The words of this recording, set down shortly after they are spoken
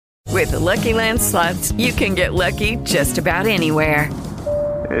With the Lucky Land Slots, you can get lucky just about anywhere.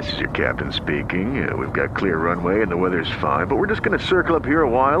 This is your captain speaking. We've got clear runway and the weather's fine, but we're just going to circle up here a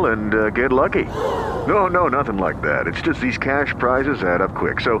while and get lucky. No, nothing like that. It's just these cash prizes add up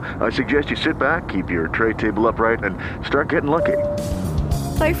quick. So I suggest you sit back, keep your tray table upright, and start getting lucky.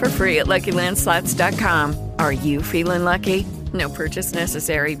 Play for free at LuckyLandSlots.com. Are you feeling lucky? No purchase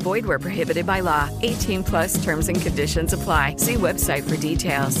necessary. Void where prohibited by law. 18 plus terms and conditions apply. See website for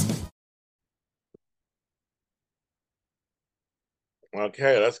details.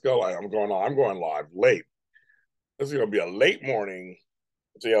 Okay, let's go. I'm going live late. This is going to be a late morning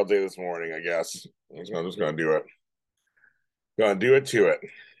JLJ this morning, I guess. I'm just going to do it. Going to do it to it.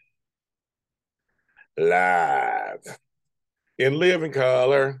 Live. In living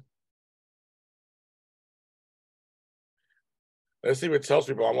color. Let's see if it tells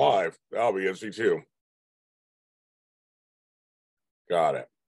people I'm live. That'll be interesting too. Got it.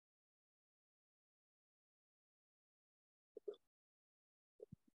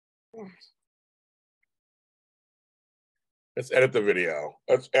 Let's edit the video.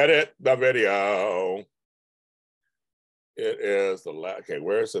 Let's edit the video. It is the last. Okay,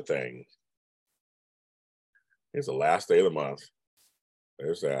 where's the thing? It's the last day of the month.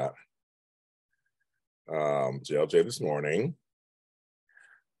 There's that. JLJ this morning.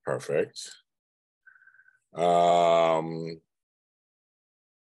 Perfect.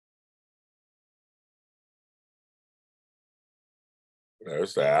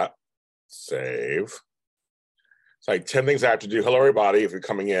 There's that. Save. It's like 10 things I have to do. Hello, everybody. If you're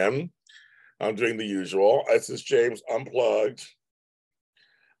coming in, I'm doing the usual. This is James Unplugged.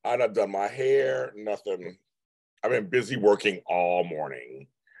 I've not done my hair, nothing. I've been busy working all morning.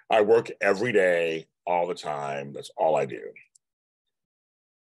 I work every day, all the time. That's all I do.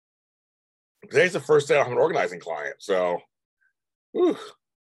 Today's the first day I'm an organizing client. So,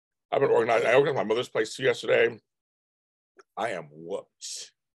 I've been organizing. I organized my mother's place too yesterday. I am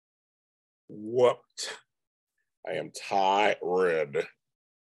whooped. I am tired.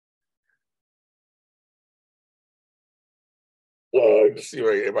 Let's see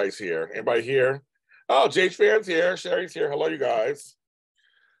if anybody's here. Anybody here? Oh, JH Fan's here. Sherry's here. Hello, you guys.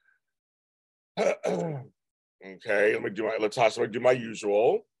 Okay, let me do my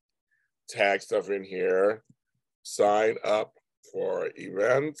usual. Tag stuff in here. Sign up for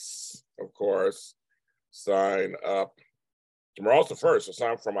events, of course. Sign up. Tomorrow's the first, so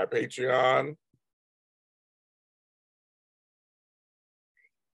sign up for my Patreon.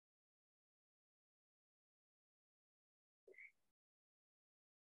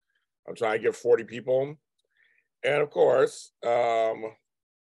 I'm trying to get 40 people. And of course,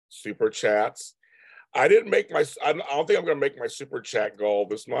 super chats. I don't think I'm going to make my super chat goal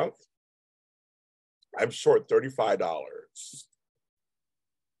this month. I'm short $35.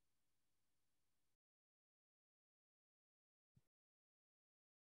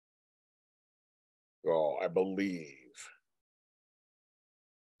 Oh, I believe.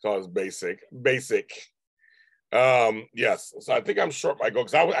 So it's basic. Yes, so I think I'm short my goal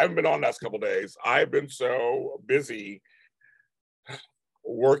because I haven't been on the last couple of days. I've been so busy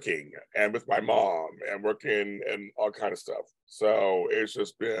working and with my mom and working and all kind of stuff. So it's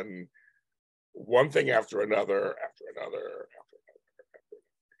just been one thing after another.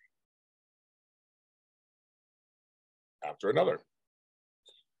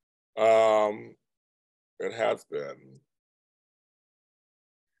 It has been.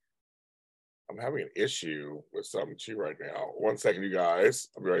 I'm having an issue with something too right now. 1 second, you guys.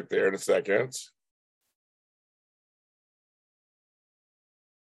 I'll be right there in a second.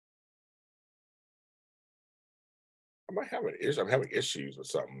 I might have an issue. I'm having issues with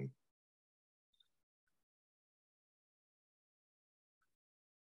something.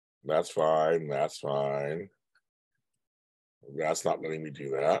 That's fine. That's not letting me do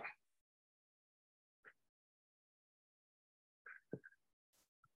that.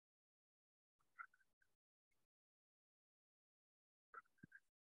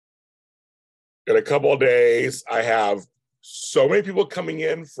 In a couple of days, I have so many people coming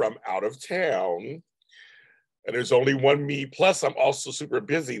in from out of town, and there's only one me. Plus, I'm also super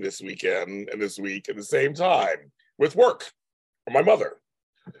busy this weekend and this week at the same time with work for my mother.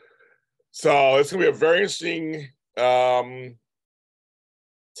 So it's going to be a very interesting time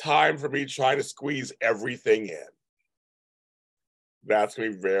for me trying to squeeze everything in. That's going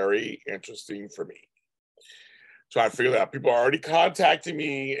to be very interesting for me. Trying to figure that out. People are already contacting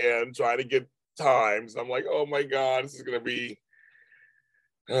me and trying to get times. I'm like, oh my God, this is going to be,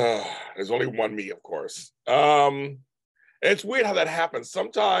 there's only one me, of course. And it's weird how that happens.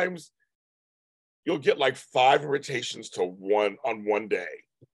 Sometimes you'll get like 5 invitations to one on one day.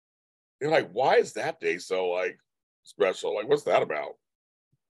 You're like, why is that day so like special? Like, what's that about?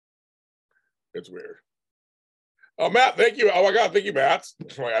 It's weird. Oh, Matt, thank you. Oh my God, thank you, Matt.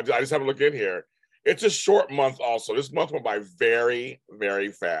 I just have to look in here. It's a short month also. This month went by very,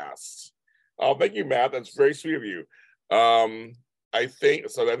 very fast. Oh, thank you, Matt. That's very sweet of you. I think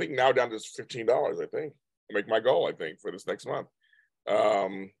now down to $15, I think. I'll make my goal, I think, for this next month.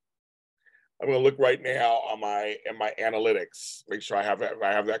 I'm gonna look right now on my analytics, make sure I have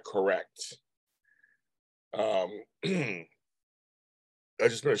that correct. It's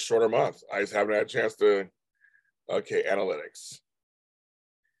just been a shorter month. I just haven't had a chance to. Okay, analytics.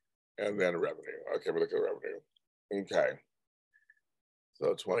 And then revenue. Okay, we look at revenue. Okay.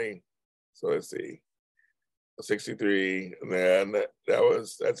 So 20. So let's see. 63. And then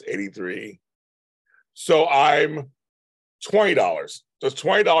that's 83. So I'm $20. So it's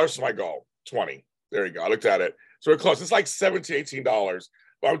 $20 to my goal. 20. There you go. I looked at it. So we're close. It's like $17, $18.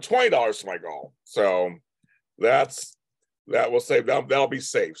 But I'm $20 to my goal. So that will save. That'll be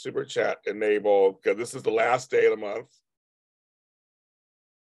safe. Super chat enabled, because this is the last day of the month.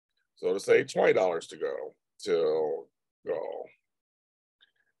 So to say $20 to go till go.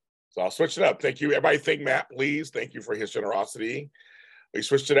 So I'll switch it up. Thank you. Everybody thank Matt, please. Thank you for his generosity. We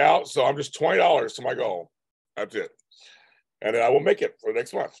switched it out. So I'm just $20 to my goal. That's it. And then I will make it for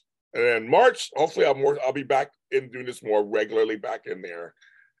next month. And then March, hopefully I'll be back in doing this more regularly back in there.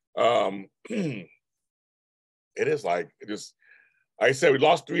 It is like, I said, we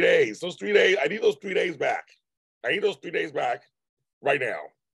lost 3 days. Those 3 days, I need those 3 days back. I need those 3 days back right now.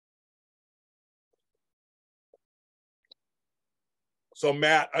 So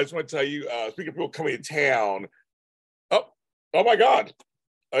Matt, I just want to tell you, speaking of people coming to town, oh my God.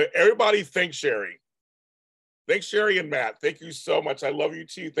 Everybody thank Sherry. Thanks, Sherry and Matt. Thank you so much. I love you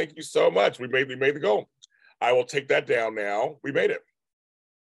too. Thank you so much. We made the goal. I will take that down now. We made it.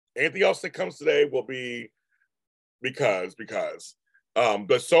 Anything else that comes today will be because.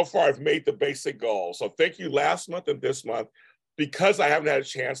 But so far I've made the basic goal. So thank you last month and this month, because I haven't had a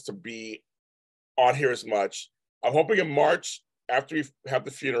chance to be on here as much. I'm hoping in March, after we have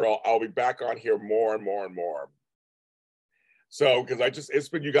the funeral, I'll be back on here more and more and more. So, because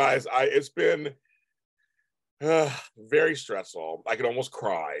it's been very stressful. I could almost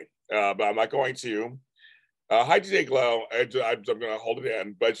cry, but I'm not going to. Hi, DJ Glow. I'm going to hold it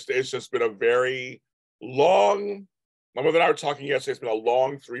in, but it's just been a very long, my mother and I were talking yesterday, it's been a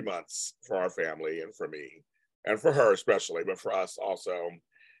long 3 months for our family and for me, and for her especially, but for us also.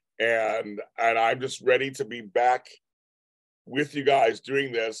 And I'm just ready to be back with you guys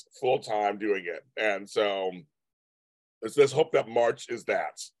doing this full time, doing it. And so let's hope that March is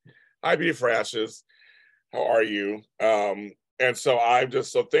that. Hi, Beauty for Ashes. How are you? And so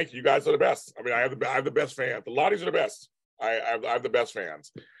so thank you. You guys are the best. I mean, I have the best fans. The Lotties are the best. I have the best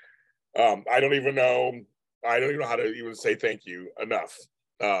fans. I don't even know how to even say thank you enough.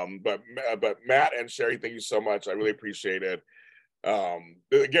 But Matt and Sherry, thank you so much. I really appreciate it.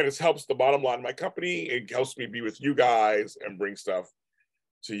 Again, it helps the bottom line of my company. It helps me be with you guys and bring stuff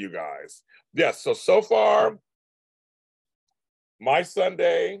to you guys. Yes, so far, my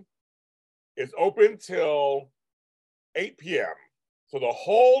Sunday is open till 8 p.m. So the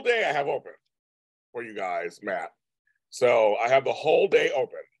whole day I have open for you guys, Matt. So I have the whole day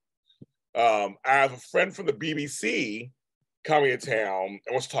open. I have a friend from the BBC coming to town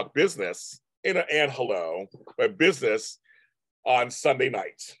and wants to talk business and but business on Sunday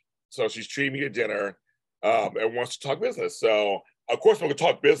night. So she's treating me to dinner and wants to talk business. So of course we're going to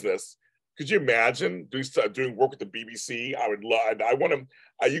talk business. Could you imagine doing work with the BBC? I would love. I want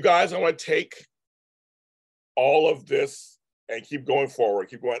to. You guys, I want to take all of this and keep going forward,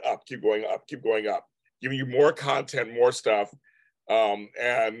 keep going up, keep going up, keep going up, giving you more content, more stuff.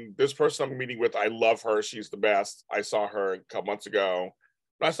 And this person I'm meeting with, I love her. She's the best. I saw her a couple months ago.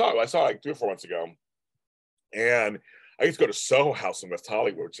 I saw like 3 or 4 months ago. And I used to go to Soho House in West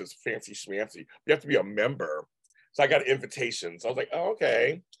Hollywood, which is fancy schmancy. You have to be a member. So I got invitations. I was like, oh,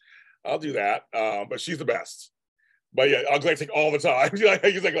 okay, I'll do that. But she's the best. But yeah, I'm going to take all the time. He's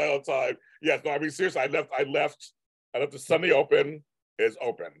like all the time. Yes, no, I mean, seriously, I left the Sunday open is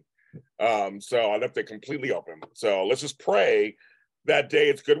open. So I left it completely open. So let's just pray that day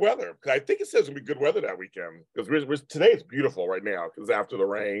it's good weather. Because I think it says it'll be good weather that weekend. Because today it's beautiful right now, because after the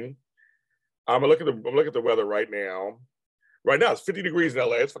rain. I'm looking at the weather right now. Right now it's 50 degrees in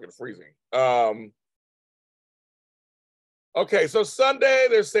LA. It's fucking freezing. Okay, so Sunday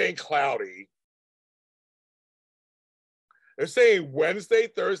they're saying cloudy. They're saying Wednesday,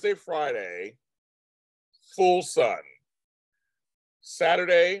 Thursday, Friday, full sun.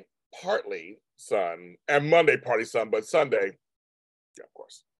 Saturday, partly sun, and Monday, partly sun, but Sunday, yeah, of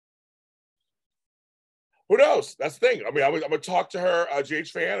course. Who knows? That's the thing. I mean, I'm gonna talk to her, GH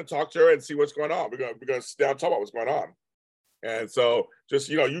fan, and talk to her and see what's going on. We're gonna sit down and talk about what's going on. And so, just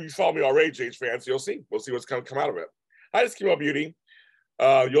you follow me already, GH fans. So you'll see. We'll see what's gonna come out of it. Hi, just Chemo Beauty.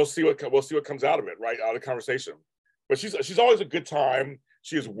 We'll see what comes out of it, right? Out of the conversation. But she's always a good time.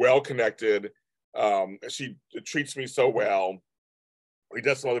 She is well connected. She treats me so well. We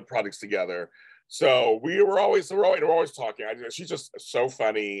did some other projects together. So we're always talking. She's just so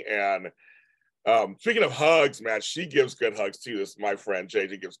funny. And speaking of hugs, man, she gives good hugs too. This my friend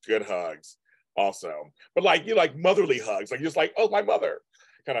JJ gives good hugs also. But like like motherly hugs, like just like, oh, my mother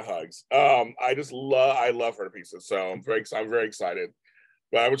kind of hugs. I love her to pieces. So I'm very excited.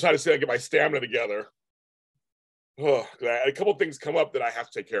 But I'm trying to see if I get my stamina together. Oh, a couple of things come up that I have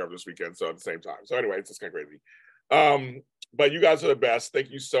to take care of this weekend. So at the same time. So anyway, it's just kind of crazy. But you guys are the best.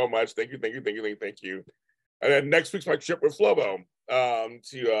 Thank you so much. Thank you. And then next week's my trip with Flobo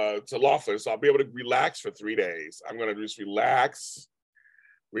to Laughlin. So I'll be able to relax for 3 days. I'm gonna just relax,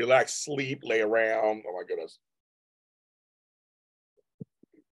 sleep, lay around. Oh my goodness.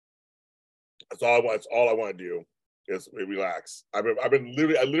 That's all I want to do is relax. I've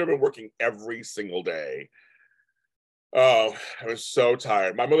literally been working every single day. Oh, I was so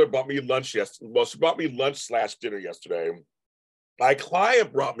tired. My mother bought me lunch yesterday. Well, she bought me lunch / dinner yesterday. My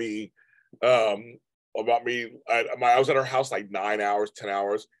client brought me, I was at her house like 9 hours, 10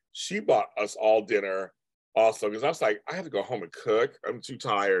 hours. She bought us all dinner also because I was like, I have to go home and cook. I'm too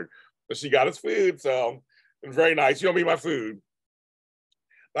tired. But she got us food, so it was very nice. You don't need my food.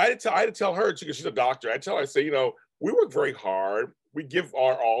 But I had to tell her, because she's a doctor, I say, we work very hard. We give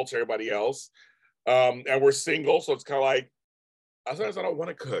our all to everybody else. And we're single, so it's kind of like, sometimes I don't want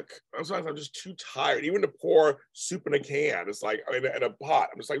to cook. Sometimes I'm just too tired. Even to pour soup in a can, it's like in a pot.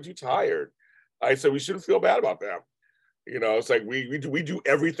 I'm just like too tired. I said we shouldn't feel bad about that. It's like we do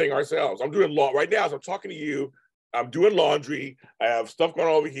everything ourselves. I'm doing right now as I'm talking to you. I'm doing laundry. I have stuff going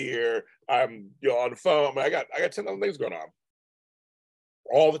on over here. I'm on the phone. I got 10,000 things going on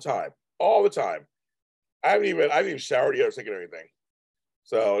all the time. I haven't even showered yet or taken anything.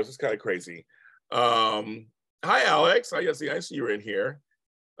 So it's just kind of crazy. Hi, Alex. I see you're in here.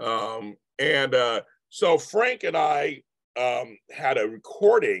 So Frank and I had a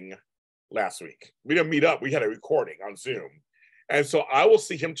recording last week. We didn't meet up. We had a recording on Zoom. And so I will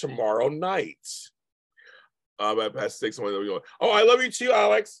see him tomorrow night. At past 6. Oh, I love you too,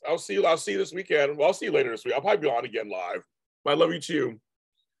 Alex. I'll see you this weekend. Well, I'll see you later this week. I'll probably be on again live. But I love you too.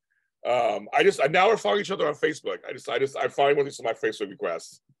 Now we're following each other on Facebook. I finally went to my Facebook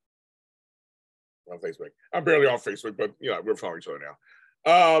requests. On Facebook. I'm barely on Facebook, but we're following each other now.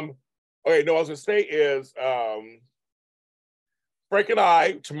 Okay, no, what I was gonna say is Frank and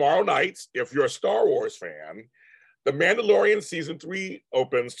I, tomorrow night, if you're a Star Wars fan, The Mandalorian Season 3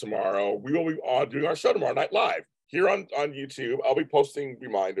 opens tomorrow. We will be doing our show tomorrow night live here on YouTube. I'll be posting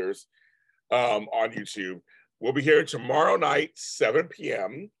reminders on YouTube. We'll be here tomorrow night, 7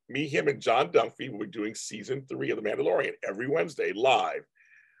 p.m. Me, him, and John Dunphy will be doing Season 3 of The Mandalorian every Wednesday live.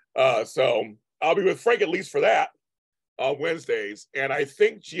 So I'll be with Frank at least for that on Wednesdays. And I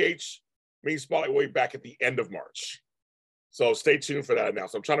think GH Mini Spotlight will be back at the end of March. So stay tuned for that now.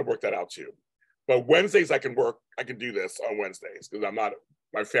 So I'm trying to work that out too. But Wednesdays I can do this on Wednesdays because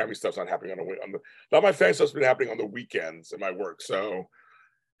my family stuff's not happening my family stuff's been happening on the weekends in my work. So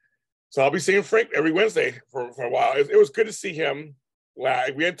I'll be seeing Frank every Wednesday for a while. It was good to see him. We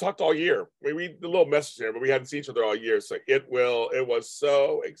hadn't talked all year. We did a little message there, but we hadn't seen each other all year. So it was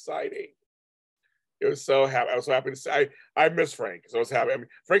so exciting. It was so happy. I was so happy to say I miss Frank. So I was happy. I mean,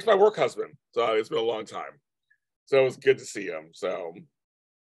 Frank's my work husband. So it's been a long time. So it was good to see him. So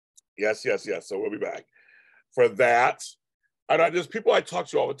yes. So we'll be back for that. And there's people I talk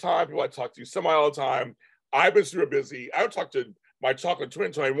to all the time. People I talk to semi all the time. I've been super busy. I would talk to my chocolate twin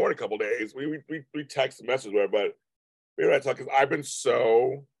until I morning a couple of days. We text and message with her, but maybe I talk because I've been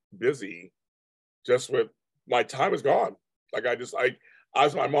so busy. Just with my time is gone. Like I was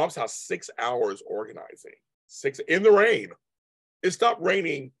at my mom's house 6 hours organizing. 6 in the rain. It stopped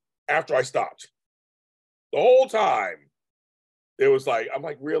raining after I stopped. The whole time, it was like, I'm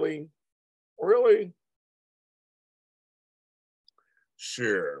like, really?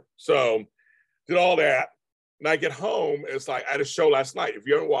 Sure. So did all that. And I get home, it's like I had a show last night. If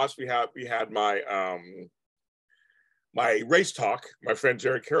you haven't watched, we had my my race talk, my friend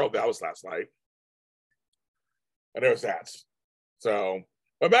Jerry Carroll, that was last night. And there was that. So,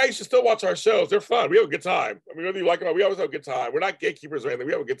 but man, you should still watch our shows. They're fun. We have a good time. I mean, whether you like them, we always have a good time. We're not gatekeepers or anything.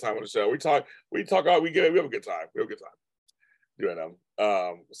 We have a good time on the show. We have a good time. We have a good time doing them.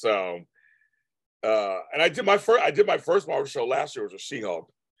 And I did my first Marvel show last year, which was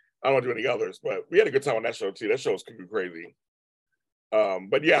She-Hulk. I don't want to do any others, but we had a good time on that show too. That show was crazy.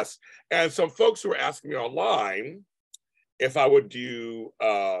 But yes, and some folks who were asking me online if I would do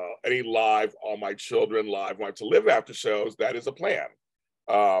any live All My Children live Want to Live after shows. That is a plan.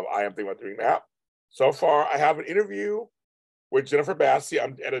 I am thinking about doing that. So far, I have an interview with Jennifer Bassi.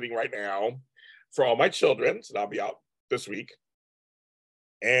 I'm editing right now for All My Children, so that'll be out this week.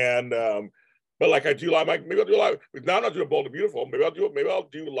 And but like I do live, maybe I'll do live. Now I'm not doing Bold and Beautiful. Maybe I'll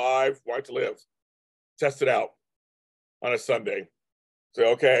do live Want to Live. Test it out on a Sunday.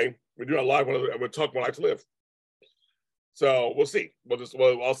 Say, okay, we're doing a live one. We'll talk about Want to Live. So we'll see.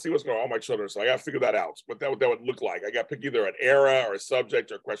 I'll see what's going on with All My Children. So I got to figure that out. What that would look like. I got to pick either an era or a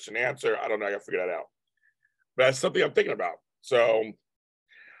subject or question answer. I don't know. I got to figure that out. But that's something I'm thinking about. So,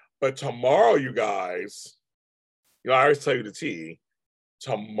 but tomorrow, you guys, I always tell you the tea.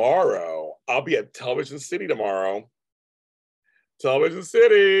 Tomorrow, I'll be at Television City tomorrow. Television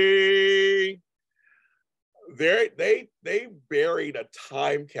City. They buried a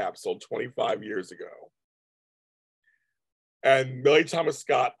time capsule 25 years ago. And Millie Thomas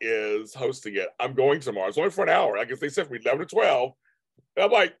Scott is hosting it. I'm going tomorrow. It's only for an hour. I guess they said from 11 to 12. And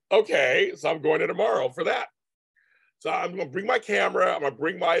I'm like, okay, so I'm going there tomorrow for that. So I'm going to bring my camera. I'm going to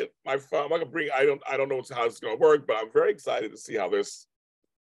bring my phone. I'm going to bring. I don't know how it's going to work, but I'm very excited to see how this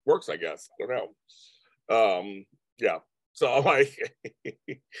works. I guess I don't know. Yeah. So I'm like, yeah.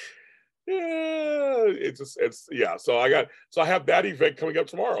 Yeah. So I have that event coming up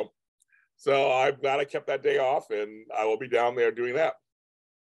tomorrow. So I'm glad I kept that day off, and I will be down there doing that.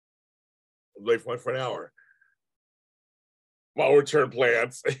 Late for an hour. My return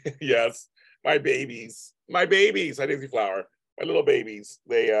plans. Yes, my babies. I Daisy Flower. My little babies.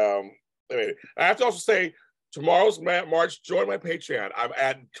 They made it. I have to also say, tomorrow's March. Join my Patreon. I'm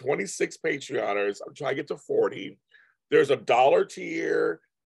at 26 Patreoners. I'm trying to get to 40. There's a $1 tier,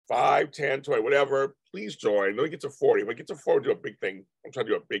 5, 10, 20, whatever. Please join. Let me get to 40. When I get to 40, do a big thing. I'm trying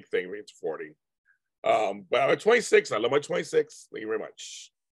to do a big thing when we get to 40. But I'm at 26. I love my 26. Thank you very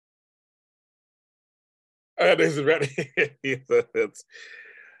much. This is ready.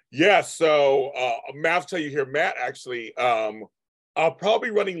 Yeah, so Matt, I'll tell you here, Matt, actually, I'll probably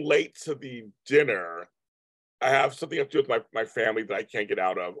be running late to the dinner. I have something to do with my family that I can't get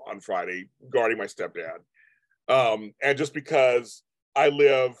out of on Friday, guarding my stepdad. And just because I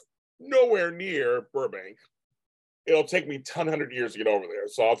live nowhere near Burbank, it'll take me 100 years to get over there.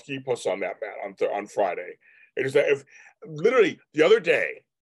 So I'll keep posting on that, Matt, on Friday. It is that if literally the other day,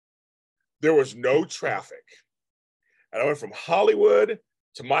 there was no traffic. And I went from Hollywood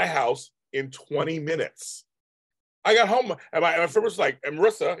to my house in 20 minutes. I got home, and my friend was like, and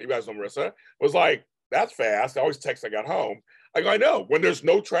Marissa, you guys know Marissa, was like, that's fast. I always text I got home. I go, I know. When there's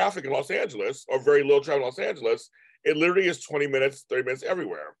no traffic in Los Angeles, or very little traffic in Los Angeles, it literally is 20 minutes, 30 minutes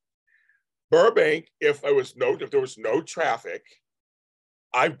everywhere. Burbank, if there was no traffic,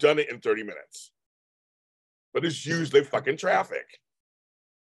 I've done it in 30 minutes. But it's usually fucking traffic.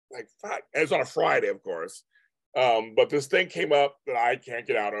 Like, fuck. And it's on a Friday, of course. But this thing came up that I can't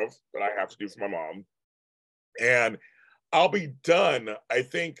get out of, that I have to do for my mom. And I'll be done, I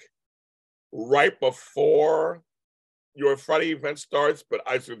think, right before your Friday event starts. But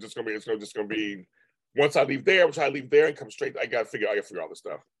it's just gonna be once I leave there, and come straight. I gotta figure all this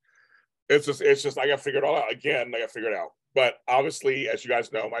stuff. It's just I gotta figure it all out. Again, I gotta figure it out. But obviously, as you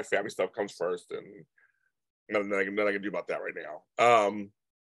guys know, my family stuff comes first, and nothing I can do about that right now.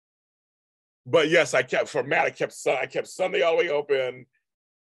 But yes, I kept Sunday all the way open.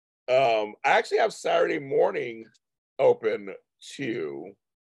 I actually have Saturday morning open too.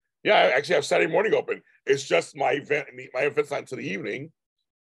 Yeah, I actually have Saturday morning open. It's just my event's not until the evening,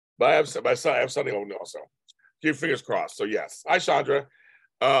 but I have Sunday open also. Keep fingers crossed. So yes. Hi, Chandra.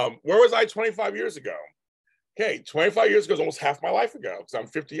 Where was I 25 years ago? Okay, 25 years ago is almost half my life ago, because I'm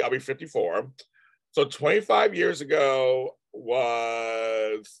 50, I'll be 54. So 25 years ago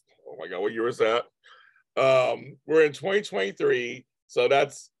was, oh my God, what year was that? We're in 2023, so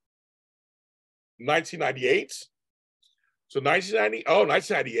that's 1998. So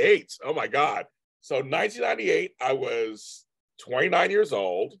 1998. Oh my God. So 1998, I was 29 years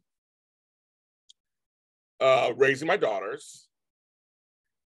old, raising my daughters,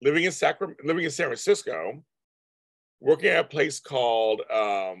 living in San Francisco, working at a place called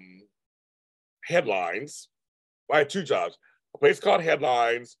Headlines. I had two jobs. A place called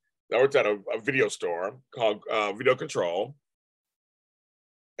Headlines. I worked at a video store called Video Control.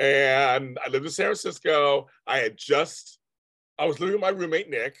 And I lived in San Francisco. I was living with my roommate,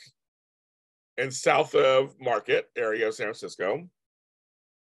 Nick, in south of Market area of San Francisco.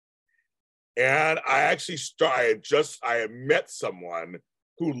 And I actually I had met someone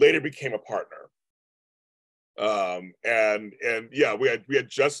who later became a partner. And yeah, we had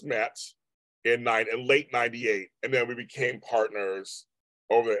just met in late '98, and then we became partners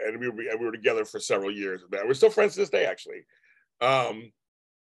and we were together for several years. And we're still friends to this day, actually.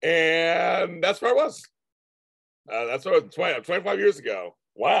 And that's where I was. That's what 25 years ago.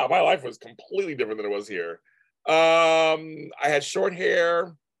 Wow, my life was completely different than it was here. I had short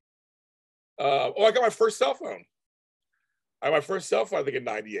hair. I got my first cell phone. I had my first cell phone, I think, in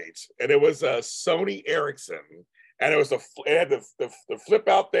 '98, and it was a Sony Ericsson, and it had the flip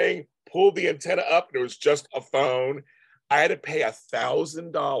out thing, pulled the antenna up, and it was just a phone. I had to pay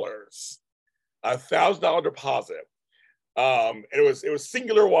 $1,000 deposit. And it was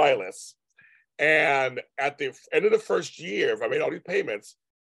Singular Wireless. And at the end of the first year, if I made all these payments,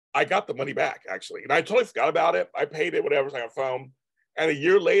 I got the money back, actually. And I totally forgot about it. I paid it, whatever, so I got a phone. And a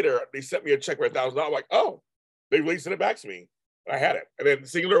year later, they sent me a check for $1,000. I'm like, oh, they really sent it back to me. And I had it. And then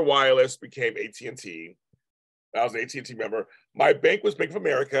Singular Wireless became AT&T. I was an AT&T member. My bank was Bank of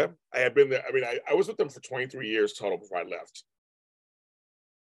America. I had been there. I mean, I was with them for 23 years total before I left.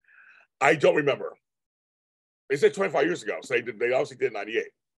 I don't remember. They said 25 years ago, so they obviously did 98.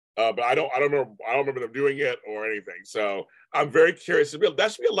 But I don't remember them doing it or anything. So I'm very curious.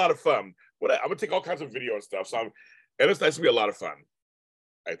 That should be a lot of fun. I'm gonna take all kinds of video and stuff. And it's nice to be a lot of fun,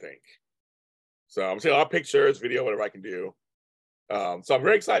 I think. So I'm taking a lot of pictures, video, whatever I can do. So I'm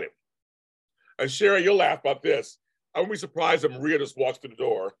very excited. And Sherry, you'll laugh about this. I wouldn't be surprised if Maria just walks through the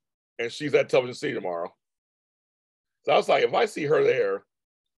door and she's at Television City tomorrow. So I was like, if I see her there,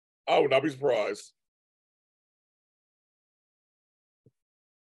 I would not be surprised.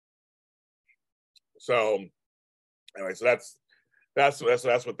 So anyway, so that's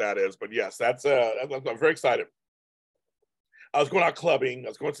what that is. But yes, I'm very excited. I was going out clubbing. I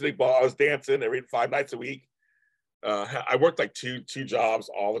was going to the bar. I was dancing every 5 nights a week. I worked like two jobs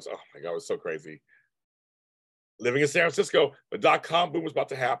all the time. Oh my God, it was so crazy. Living in San Francisco, the .com boom was about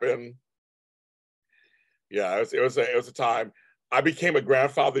to happen. Yeah, it was a time. I became a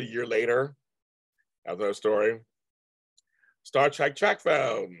grandfather a year later. That's another story. Star Trek track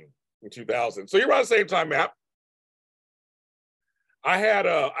found in 2000. So you're around the same time, Matt. I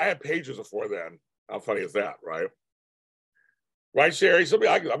had pages before then. How funny is that, right? Right, Sherry?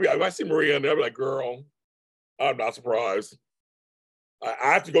 I see Maria and they'll be like, girl, I'm not surprised.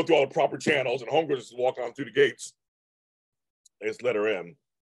 I have to go through all the proper channels, and Homegirl just walk on through the gates and just let her in.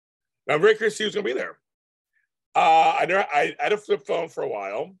 Now, I'm very curious to see who's going to be there. I had a flip phone for a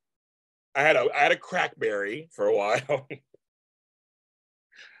while. I had a Crackberry for a while.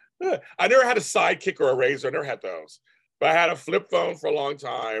 I never had a Sidekick or a Razor. I never had those. But I had a flip phone for a long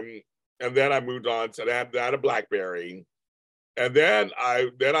time, and then I moved on to that. I had a BlackBerry, and then I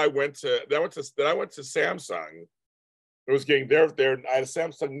went to Samsung. It was getting there. I had a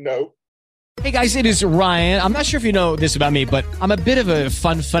Samsung Note. Hey guys, it is Ryan. I'm not sure if you know this about me, but I'm a bit of a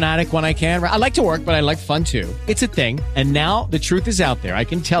fun fanatic when I can. I like to work, but I like fun too. It's a thing. And now the truth is out there. I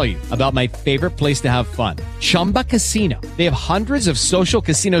can tell you about my favorite place to have fun. Chumba Casino. They have hundreds of social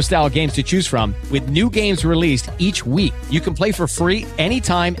casino style games to choose from with new games released each week. You can play for free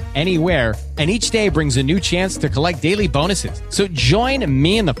anytime, anywhere. And each day brings a new chance to collect daily bonuses. So join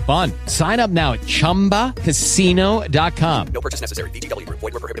me in the fun. Sign up now at ChumbaCasino.com. No purchase necessary. VGW. Void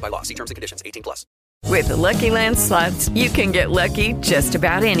where prohibited by law. See terms and conditions. 18+. With the Lucky Land Slots, you can get lucky just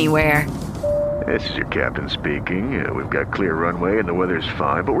about anywhere. This is your captain speaking. We've got clear runway and the weather's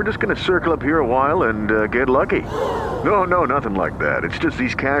fine, but we're just going to circle up here a while and get lucky. No, nothing like that. It's just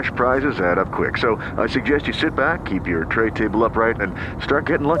these cash prizes add up quick. So I suggest you sit back, keep your tray table upright, and start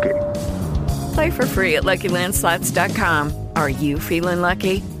getting lucky. Play for free at LuckyLandSlots.com. Are you feeling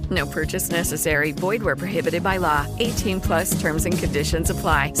lucky? No purchase necessary. Void where prohibited by law. 18+ terms and conditions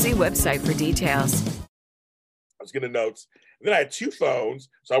apply. See website for details. I was getting notes. And then I had two phones.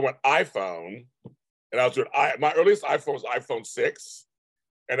 So I went iPhone. And I was doing my earliest iPhone was iPhone 6.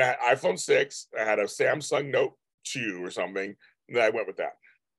 And I had iPhone 6. I had a Samsung Note 2 or something. And then I went with that.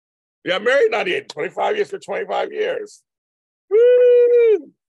 Yeah, I'm married 98. 25 years for 25 years.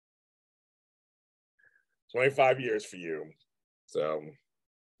 Woo! 25 years for you. So,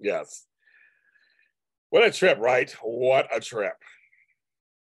 yes. What a trip, right? What a trip.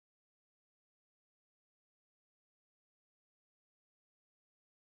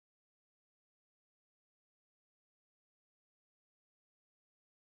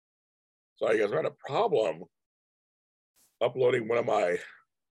 So, you guys had a problem uploading one of my.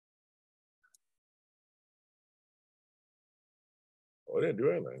 Oh, I didn't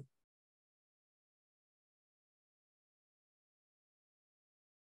do anything.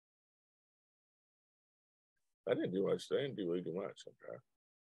 I didn't do much. I didn't do really much. Okay.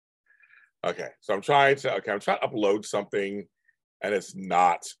 Okay, so I'm trying to upload something and it's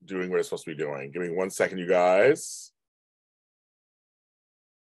not doing what it's supposed to be doing. Give me 1 second, you guys.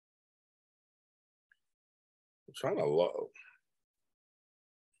 I'm trying to load.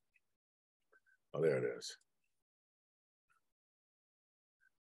 Oh, there it is.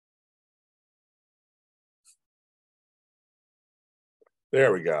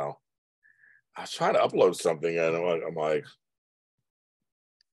 There we go. I was trying to upload something and I'm like,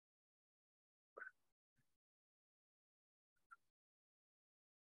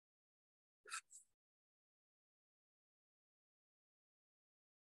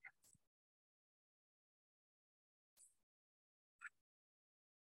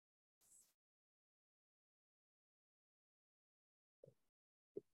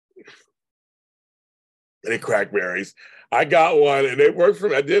 any crackberries. I got one and it worked for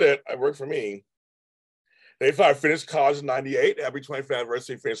me. I did it. It worked for me. They thought I finished college in 98. Happy 25th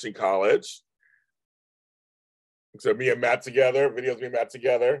anniversary finishing college. So me and Matt together, videos of me and Matt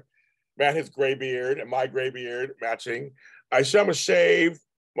together. Matt, his gray beard and my gray beard matching. I show him a shave.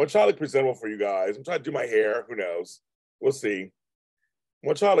 I'm trying to look presentable for you guys. I'm trying to do my hair. Who knows? We'll see. I'm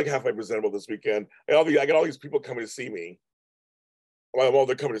gonna try to look halfway presentable this weekend. I got all these people coming to see me. Well,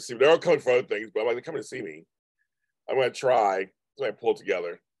 they're coming to see me. They're all coming for other things, but they're coming to see me. I'm gonna try. So I pull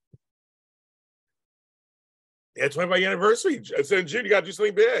together. Yeah, 25th anniversary. I said in June, you gotta do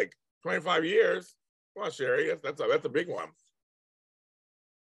something big. 25 years. Come on, Sherry. That's a big one.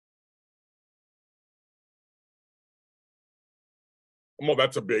 Well,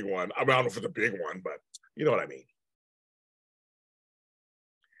 that's a big one. I don't know if it's a big one, but you know what I mean.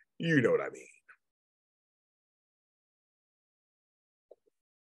 You know what I mean.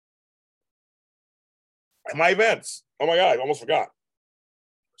 And my events. Oh my God, I almost forgot.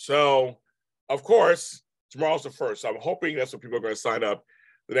 So, of course, tomorrow's the 1st. So I'm hoping that's what people are going to sign up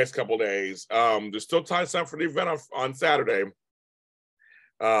the next couple of days. There's still time to sign up for the event on Saturday.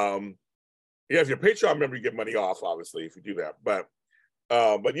 Yeah, if you're a Patreon member, you get money off, obviously, if you do that. But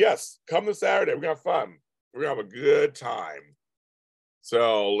yes, come this Saturday. We're gonna have fun. We're gonna have a good time.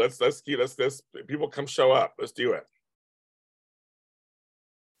 So let's people come show up. Let's do it.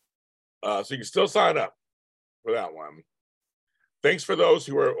 So you can still sign up for that one. Thanks for those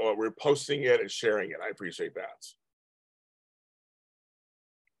who were posting it and sharing it. I appreciate that.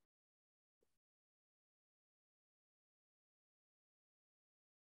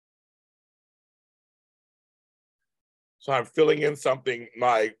 So I'm filling in something.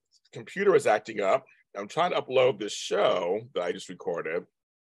 My computer is acting up. I'm trying to upload this show that I just recorded.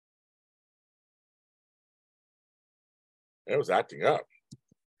 It was acting up.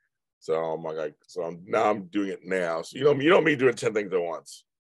 So oh my God. So now I'm doing it now. So you know me doing 10 things at once.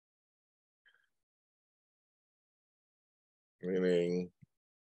 Meaning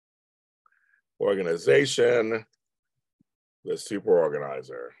organization, the super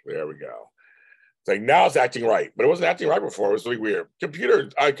organizer. There we go. It's like now it's acting right, but it wasn't acting right before. It was really weird.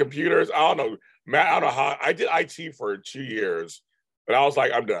 Computers. I don't know. Matt, I don't know how. I did IT for 2 years, but I was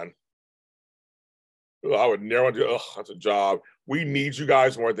like, I'm done. I would never want to do. That's a job. We need you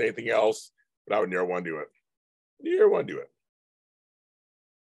guys more than anything else, but I would never want to do it. Never want to do it.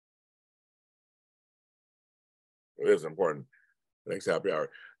 It is important. Thanks, happy hour.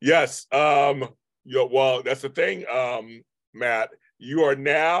 Yes. Well, that's the thing, Matt. You are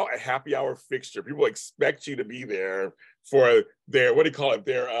now a happy hour fixture. People expect you to be there for their, what do you call it?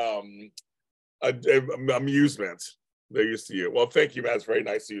 Their amusement. They're used to you. Well, thank you, Matt. It's very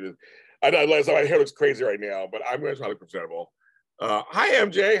nice of you to. I know my hair looks crazy right now, but I'm going to try to look presentable. Hi,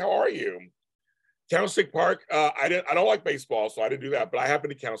 MJ. How are you? Candlestick Park. I don't like baseball, so I didn't do that. But I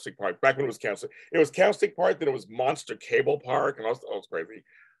happened to Candlestick Park back when it was Candlestick. It was Candlestick Park. Then it was Monster Cable Park, and I was crazy.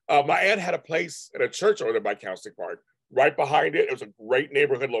 My aunt had a place at a church over there by Candlestick Park. Right behind it, it was a great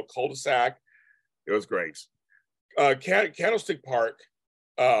neighborhood, little cul-de-sac. It was great. Candlestick Park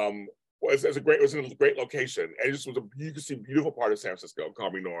was in a great location, and it just was you could see a beautiful part of San Francisco.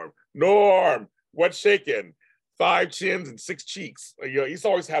 Call me Norm. Norm, what's shaking? 5 chins and 6 cheeks. He used to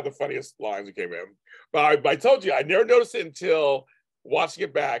always have the funniest lines that came in. But I told you, I never noticed it until watching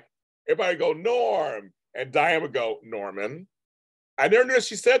it back. Everybody would go, Norm. And Diane would go, Norman. I never knew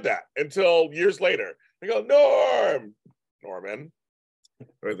she said that until years later. They go, Norm. Norman.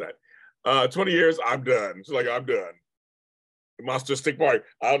 What is that? 20 years, I'm done. She's like, I'm done. Monster Stick Park.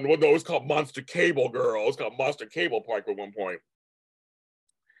 I don't know. No, it's called Monster Cable, girl. It's called Monster Cable Park at one point.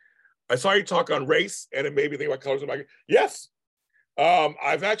 I saw you talk on race, and it made me think about colors. Yes.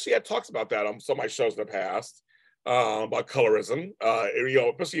 I've actually had talks about that on some of my shows in the past, about colorism,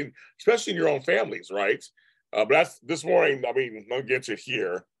 especially in your own families, right? But that's this morning. I mean, I'll get to it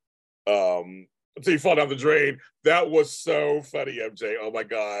here. until you fall down the drain. That was so funny, MJ. Oh my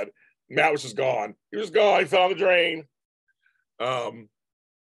God. Matt was just gone. He was gone. He fell down the drain.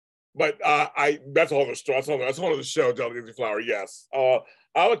 But that's a whole other story. That's a whole other show, Delicacy Flower. Yes. I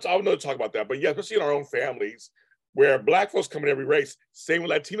would know to talk about that. But yeah, especially in our own families, where Black folks come in every race, same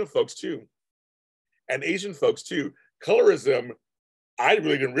with Latino folks too. And Asian folks too. Colorism, I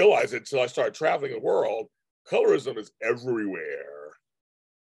really didn't realize it until I started traveling the world. Colorism is everywhere.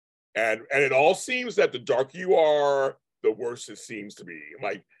 And it all seems that the darker you are, the worse it seems to be. I'm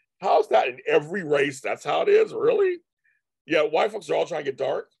like, how's that in every race? That's how it is? Really? Yeah, white folks are all trying to get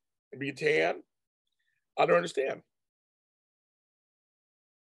dark and be tan. I don't understand.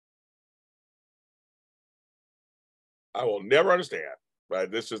 I will never understand. Right?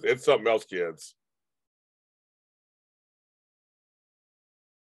 It's something else, kids.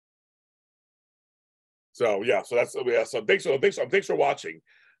 So yeah, so thanks for watching.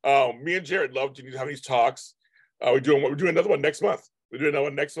 Me and Jared love to have these talks. We're doing another one next month. We're doing another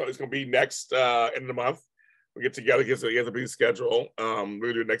one next month. It's going to be next end of the month. We get together, get a busy schedule. We're going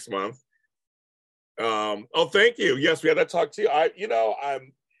to do it next month. Oh, thank you. Yes, we had that talk too.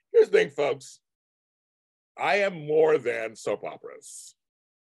 Here's the thing, folks. I am more than soap operas.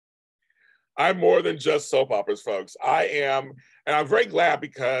 I'm more than just soap operas, folks. I am, and I'm very glad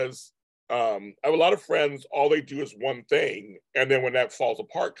because I have a lot of friends, all they do is one thing. And then when that falls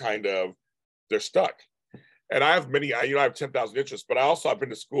apart, they're stuck. And I have many, I have 10,000 interests, but I've been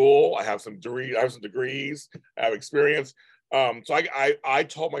to school. I have some degrees, I have experience. So I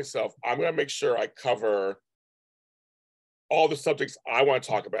told myself, I'm going to make sure I cover all the subjects I want to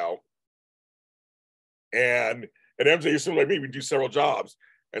talk about. And MJ, you're similar like me, we do several jobs.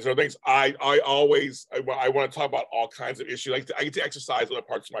 And so things I want to talk about all kinds of issues. I get to exercise other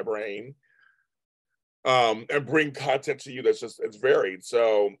parts of my brain, and bring content to you it's varied.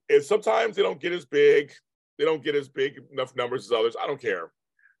 So sometimes they don't get as big enough numbers as others. I don't care.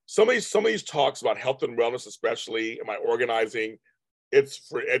 Some of these talks about health and wellness, especially in my organizing,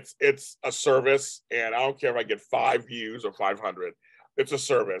 it's a service, and I don't care if I get 5 views or 500. It's a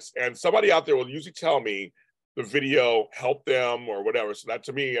service, and somebody out there will usually tell me the video helped them or whatever. So that,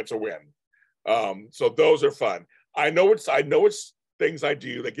 to me, it's a win. So those are fun. I know it's things I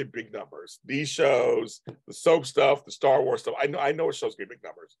do that get big numbers. These shows, the soap stuff, the Star Wars stuff. I know what shows get big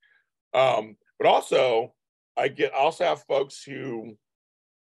numbers. But also I also have folks who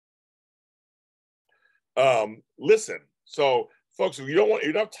listen. So folks, if you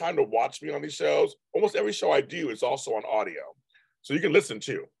don't have time to watch me on these shows, almost every show I do is also on audio. So you can listen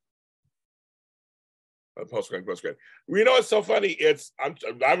too. Postgrad. You know, it's so funny. I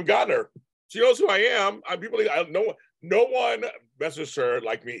haven't gotten her. She knows who I am. No one messaged her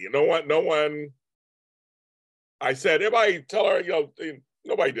like me. No one. I said, everybody tell her,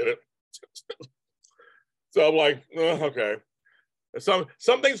 nobody did it. So I'm like, oh, okay.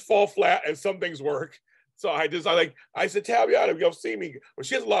 Some things fall flat and some things work. So I said, Tabiana, you'll see me. Well,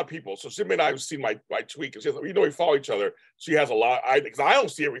 she has a lot of people, so she may not have seen my tweet. Because we follow each other. She has a lot. Because I don't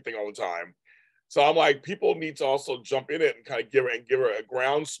see everything all the time. So I'm like, people need to also jump in it and kind of give her a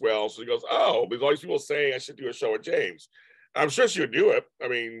groundswell. So she goes, oh, there's all these people saying I should do a show with James. I'm sure she would do it. I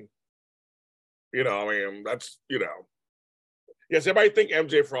mean, that's, yes, everybody think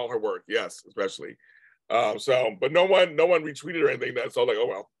MJ for all her work. Yes, especially. But no one retweeted or anything. That's all like,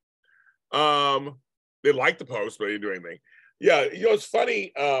 oh, well. They liked the post, but they didn't do anything. Yeah, it's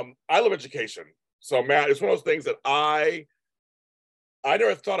funny. I love education. So Matt, it's one of those things that I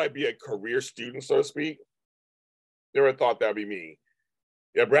never thought I'd be a career student, so to speak. Never thought that'd be me.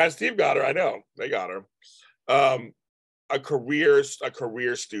 Yeah, Brad and Steve got her. I know they got her. A career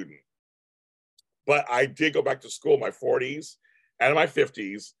student. But I did go back to school in my 40s and in my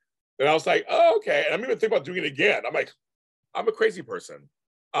 50s, and I was like, oh, okay. And I'm even thinking about doing it again. I'm like, I'm a crazy person.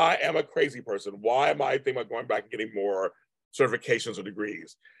 I am a crazy person. Why am I thinking about going back and getting more certifications or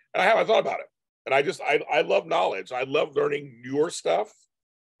degrees? And I thought about it. And I love knowledge. I love learning newer stuff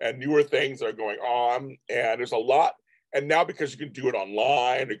and newer things that are going on. And there's a lot. And now because you can do it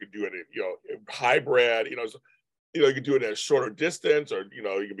online, you can do it in, hybrid, you can do it in a shorter distance, or,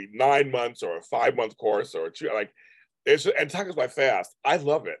 you can be 9 months or a 5-month course or 2. And time goes by fast. I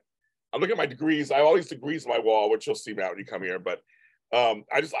love it. I'm looking at my degrees. I have all these degrees on my wall, which you'll see now when you come here. But I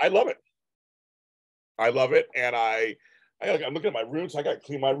love it. I love it. And I'm looking at my room, so I got to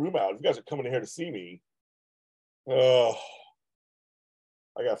clean my room out. If you guys are coming in here to see me, I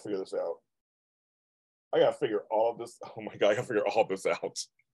got to figure this out. I got to figure all of this. Oh my God, I got to figure all this out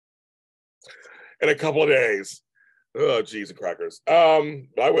in a couple of days. Oh, geez and crackers. But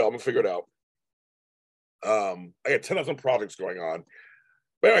I will. I'm going to figure it out. I got 10,000 projects going on.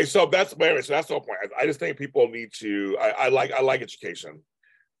 But anyway, so that's the whole point. I just think people need to. I like education,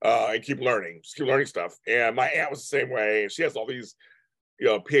 and keep learning. Just keep learning stuff. And my aunt was the same way. She has all these,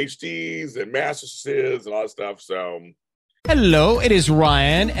 PhDs and masterses and all that stuff. So. Hello, it is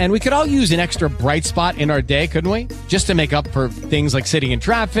Ryan, and we could all use an extra bright spot in our day, couldn't we? Just to make up for things like sitting in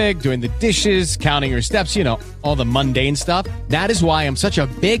traffic, doing the dishes, counting your steps, all the mundane stuff. That is why I'm such a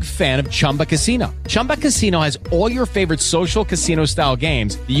big fan of Chumba Casino. Chumba Casino has all your favorite social casino-style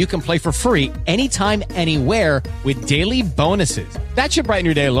games that you can play for free anytime, anywhere with daily bonuses. That should brighten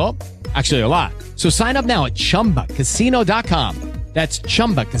your day a little. Actually, a lot. So sign up now at ChumbaCasino.com. That's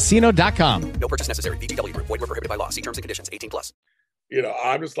ChumbaCasino.com. No purchase necessary. VGW Group. Void where prohibited by law. See terms and conditions. 18+.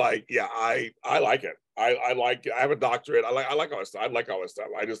 I'm just like, yeah, I like it. I like it. I have a doctorate. I like all this stuff. I like all this stuff.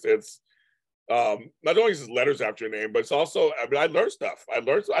 It's not only is it letters after your name, but it's also, I learned stuff. I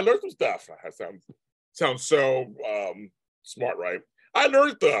learned some stuff. That sounds so smart, right? I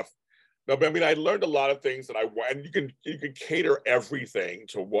learned stuff. No, but I learned a lot of things that I want, and you can cater everything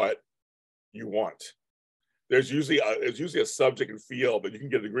to what you want. There's usually a subject and field that you can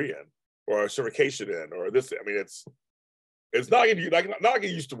get a degree in, or a certification in, or this. It's not like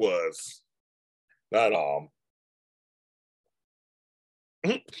it used to was. Not at all.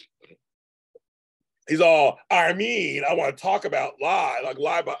 He's all, I want to talk about lie,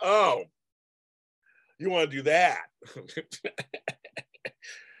 but you want to do that.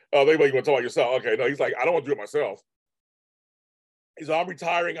 Oh, maybe you want to talk about yourself. Okay, no, he's like, I don't want to do it myself. He's all, I'm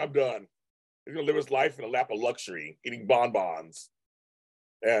retiring, I'm done. He's gonna live his life in a lap of luxury, eating bonbons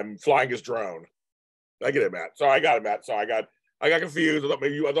and flying his drone. I get it, Matt. Sorry, I got it, Matt. Sorry, I got confused. I thought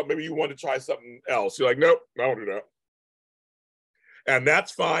maybe you wanted to try something else. You're like, nope, I don't do that. And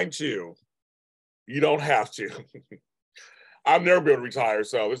that's fine too. You don't have to. I've never been able to retire,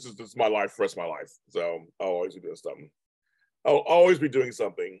 so this is my life, for the rest of my life. So I'll always be doing something. I'll always be doing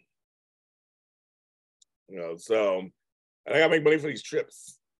something. So and I gotta make money for these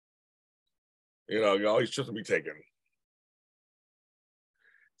trips. All these trips will be taken.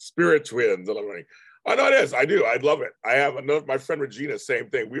 Spirit twins. I love money. I know it is. I do. I love it. I have my friend Regina, same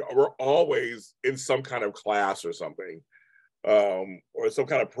thing. We're always in some kind of class or something, or some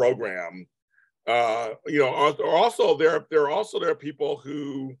kind of program. Also there are people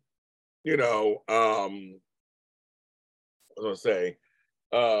who, I was gonna say,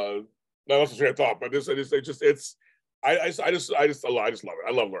 not also train of thought, but I just love it.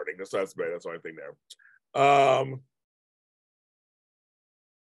 I love learning. That's the only thing there.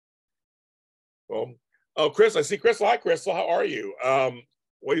 Chris, I see Crystal. Hi, Crystal. How are you?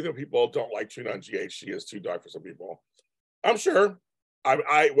 What do you think people don't like tuna on GH? She is too dark for some people. I'm sure.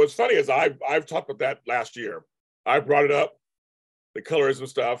 What's funny is I've talked about that last year. I brought it up, the colorism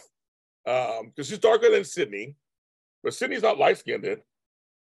stuff, because she's darker than Sydney, but Sydney's not light-skinned.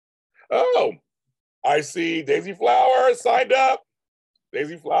 Oh. I see Daisy Flower signed up.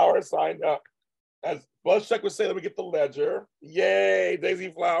 As Buzz Check would say, let me get the ledger. Yay, Daisy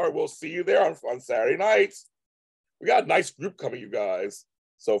Flower. We'll see you there on Saturday nights. We got a nice group coming, you guys,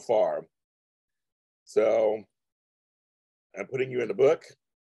 so far. So I'm putting you in the book.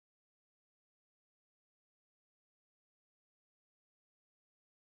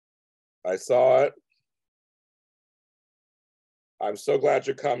 I saw it. I'm so glad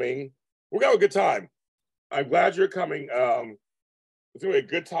you're coming. We're gonna have a good time. I'm glad you're coming. It's gonna be a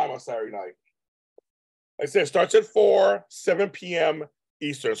good time on Saturday night. Like I said, it starts at 7 p.m.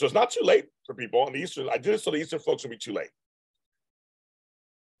 Eastern. So it's not too late for people on the Eastern. I did it so the Eastern folks will be too late.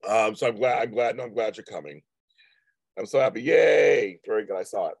 So I'm glad you're coming. I'm so happy. Yay. Very good. I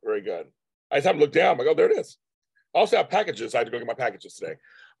saw it. Very good. I just haven't looked down. I'm like, oh, there it is. I also have packages. I had to go get my packages today.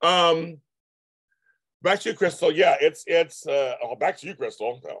 Back to you, Crystal. Yeah, it's back to you,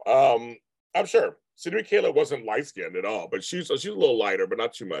 Crystal. I'm sure Cindy Michaela wasn't light-skinned at all, but she's a little lighter, but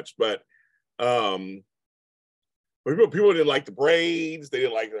not too much. But people didn't like the braids, they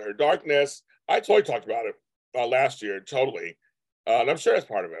didn't like her darkness. I totally talked about it last year, totally. And I'm sure that's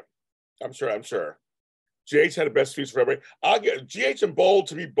part of it. I'm sure. GH had the best features for everybody. I'll get GH and Bold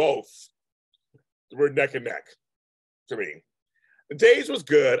to me both. We're neck and neck to me. The Days was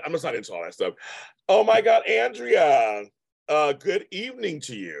good. I'm just not into all that stuff. Oh my God, Andrea. Good evening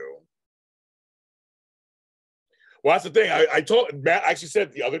to you. Well, that's the thing. I told Matt, actually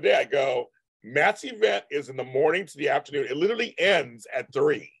said the other day, I go, Matt's event is in the morning to the afternoon. It literally ends at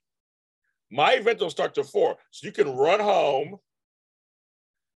 3. My event will start till 4. So you can run home,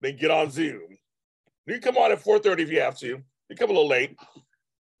 then get on Zoom. You can come on at 4:30 if you have to. You come a little late.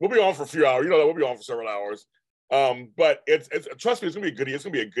 We'll be on for a few hours. You know that we'll be on for several hours. But it's trust me, it's gonna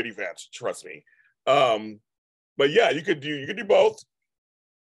be a good event. Trust me. But yeah, you could do both.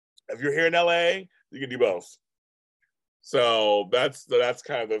 If you're here in LA, you can do both. So that's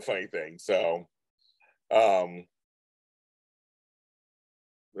kind of the funny thing. So there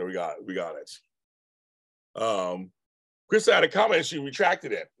we got it. Krista had a comment and she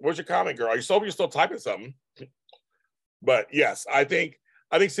retracted it. What's your comment, girl? You're still typing something. But yes, I think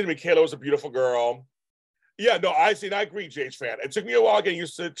Sydney Michaela was a beautiful girl. Yeah, no, I agree, JH fan. It took me a while getting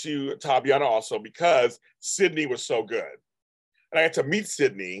used to Tabiana also because Sydney was so good. And I got to meet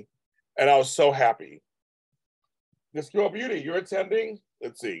Sydney and I was so happy. This Girl Beauty, you're attending?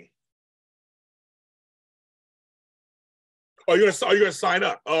 Let's see. Oh, you're gonna sign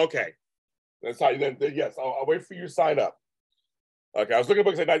up? Oh, okay. Then yes, I'll wait for you to sign up. Okay, I was looking at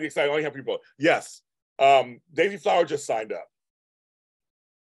books at 90 excited. I only have people. Yes. Daisy Flower just signed up.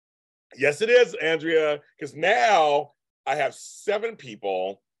 Yes, it is, Andrea, because now I have 7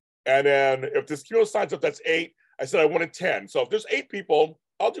 people. And then if this kilo signs up, that's 8. I said I wanted 10. So if there's 8 people,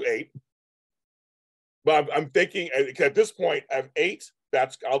 I'll do 8. But I'm thinking at this point, I have 8.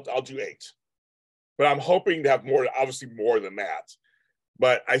 I'll do 8. But I'm hoping to have more, obviously more than that.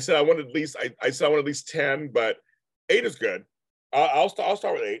 But I said I wanted at least I said I wanted at least 10, but 8 is good. I'll start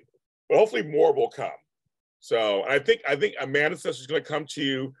with 8, but hopefully more will come. So I think Amanda says she's going to come to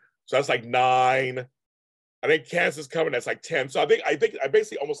you. So that's like 9. I think Candace is coming. That's like 10. So I think I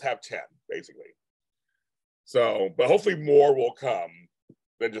basically almost have 10 basically. So, but hopefully more will come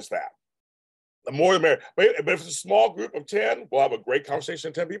than just that. The more the merrier. But if it's a small group of 10, we'll have a great conversation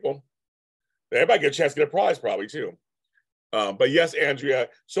of 10 people. Everybody get a chance to get a prize probably too. But yes, Andrea.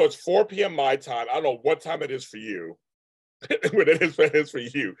 So it's 4 p.m. my time. I don't know what time it is for you. But it is for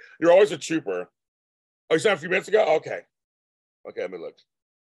you. You're always a trooper. Oh, you signed a few minutes ago? Okay, let me look.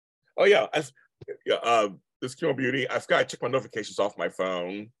 Oh yeah, this Kimo Beauty. I forgot I took my notifications off my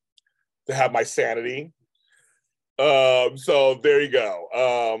phone to have my sanity. So there you go.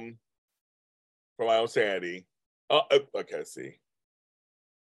 For my own sanity. Okay, let's see.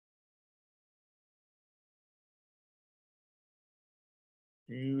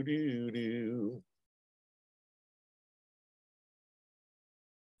 Do.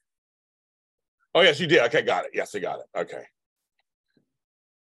 Oh yes, you did. Okay, got it. Yes, I got it. Okay.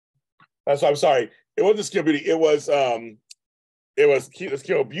 So I'm sorry. It wasn't Skill Beauty. It was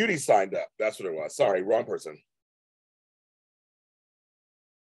Skill Beauty signed up. That's what it was. Sorry, wrong person.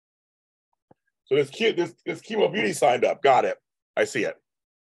 So this Chemo Beauty signed up. Got it. I see it.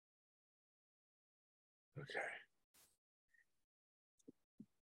 Okay.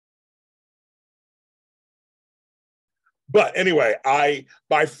 But anyway, I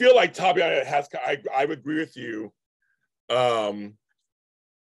feel like Tabiana has. I agree with you. I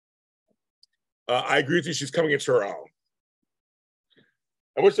agree with you. She's coming into her own.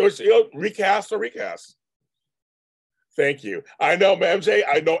 And which recast or recast? Thank you. I know MJ.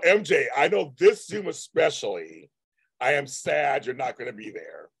 I know this Zoom especially. I am sad you're not going to be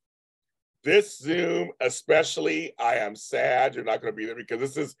there. This Zoom especially, I am sad you're not going to be there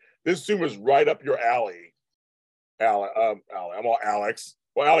because this Zoom is right up your alley. I'm all Alex.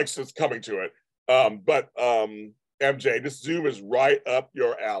 Well, Alex is coming to it. But MJ, this Zoom is right up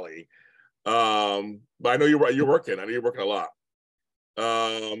your alley. But I know you're working. I know you're working a lot.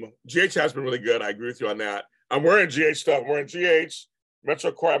 GH has been really good. I agree with you on that. I'm wearing GH stuff. I'm wearing GH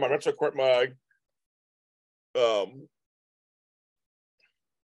Metro Court, my Metro Court mug. Oh,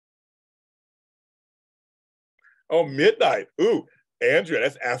 midnight. Ooh, Andrea,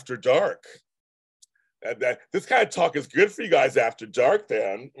 that's after dark. This kind of talk is good for you guys after dark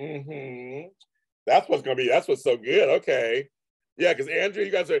then. Mm-hmm. That's what's so good. Okay. Yeah, because Andrea,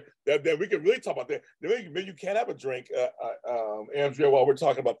 you guys are, then we can really talk about that. Maybe you can't have a drink, Andrea, while we're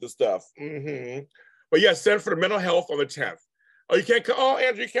talking about this stuff. Mm-hmm. But yeah, Center for the Mental Health on the 10th. Oh, you can't come. Oh,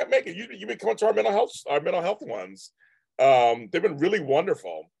 Andrea, you can't make it. You've been coming to our mental health ones. They've been really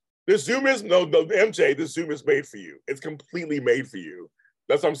wonderful. This Zoom is, no, MJ, this Zoom is made for you. It's completely made for you.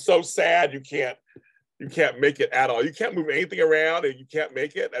 I'm so sad you can't make it at all. You can't move anything around and you can't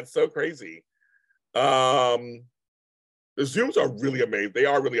make it. That's so crazy. The Zooms are really amazing. They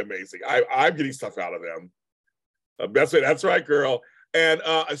are really amazing. I'm getting stuff out of them. That's right, girl. And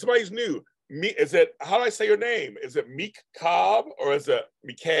somebody's new. How do I say your name? Is it Meek Cobb or is it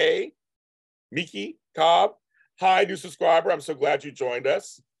Miki Cobb? Hi, new subscriber. I'm so glad you joined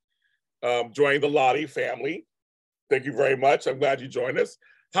us. Joining the Lottie family. Thank you very much. I'm glad you joined us.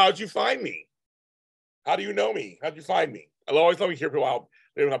 How'd you find me? How do you know me? How'd you find me? I'll always let me hear people how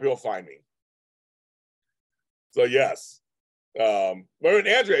people find me. So yes.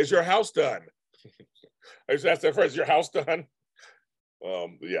 Andrea, is your house done? I just asked that first. Is your house done?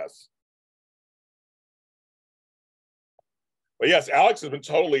 Yes. But yes, Alex has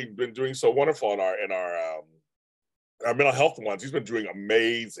been doing so wonderful in our mental health ones. He's been doing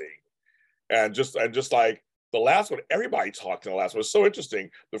amazing, and just like the last one, everybody talked in the last one. It was so interesting.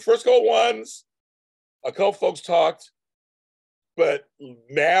 The first couple ones, a couple folks talked, but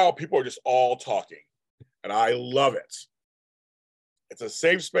now people are just all talking, and I love it. It's a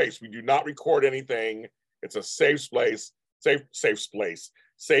safe space. We do not record anything. It's a safe place.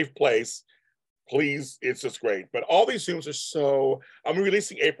 Safe place. Please, it's just great. But all these Zooms are so. I'm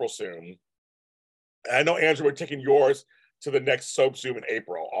releasing April soon. And I know, Andrew, we're taking yours to the next Soap Zoom in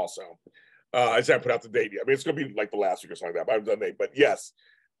April also. I just haven't put out the date yet. I mean, it's going to be like the last week or something like that, but I haven't done the date. But yes.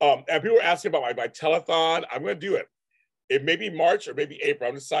 And people were asking about my telethon. I'm going to do it. It may be March or maybe April.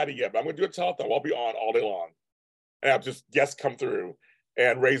 I'm deciding yet, but I'm going to do a telethon. I'll be on all day long. And I'll just guests come through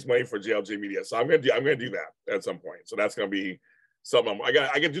and raise money for JLJ Media. So I'm going to do that at some point. So that's going to be something. I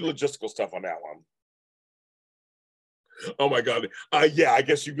got to do logistical stuff on that one. Oh my God. Yeah, I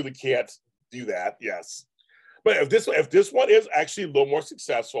guess you really can't do that. Yes. But if this one is actually a little more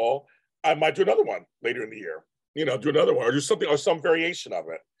successful, I might do another one later in the year. Do another one or do something or some variation of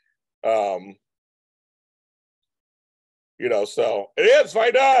it. So it is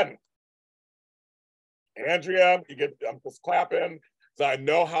finally done. Andrea, I'm just clapping. So I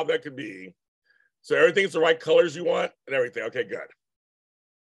know how that could be. So everything's the right colors you want and everything. Okay, good.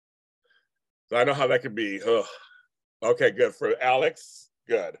 So I know how that could be. Ugh. Okay, good. For Alex,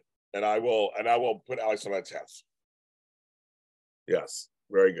 good. And I will put Alex on that test. Yes,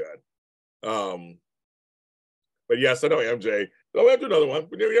 very good. But yes, I know MJ. No, we'll do another one.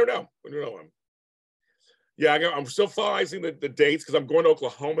 We never know. We'll do another one. Yeah, I'm still finalizing the dates because I'm going to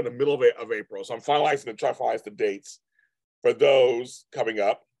Oklahoma in the middle of April. So I'm trying to finalize the dates for those coming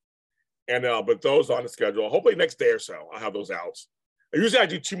up. And but those on the schedule. Hopefully next day or so, I'll have those out. Usually I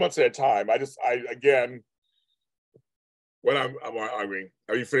do 2 months at a time. Again, when I'm arguing.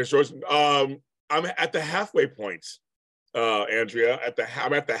 Are you finished yours? I'm at the halfway point, Andrea.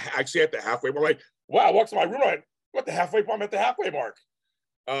 I'm actually at the halfway point. I'm like, wow, I walked to my room. I'm at the halfway point. I'm at the halfway mark.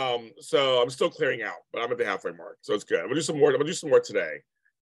 So I'm still clearing out, but I'm at the halfway mark. So it's good. I'm gonna do some more. I'm gonna do some more today.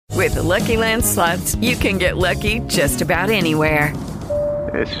 With the Lucky Land Slots, you can get lucky just about anywhere.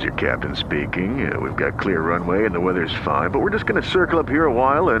 This is your captain speaking. We've got clear runway and the weather's fine, but we're just going to circle up here a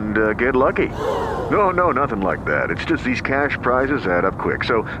while and get lucky. No, nothing like that. It's just these cash prizes add up quick.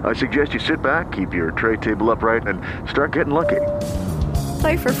 So I suggest you sit back, keep your tray table upright, and start getting lucky.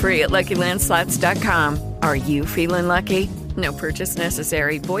 Play for free at LuckyLandSlots.com. Are you feeling lucky? No purchase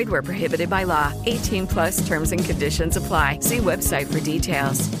necessary. Void where prohibited by law. 18+ terms and conditions apply. See website for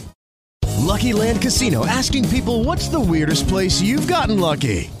details. Lucky Land Casino, asking people, what's the weirdest place you've gotten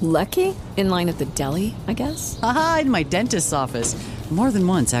lucky? Lucky? In line at the deli, I guess? Aha, in my dentist's office. More than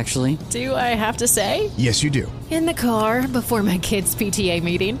once, actually. Do I have to say? Yes, you do. In the car before my kids' PTA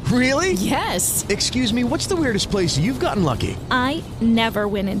meeting. Really? Yes. Excuse me, what's the weirdest place you've gotten lucky? I never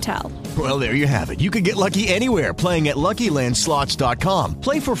win and tell. Well, there you have it. You can get lucky anywhere, playing at LuckyLandSlots.com.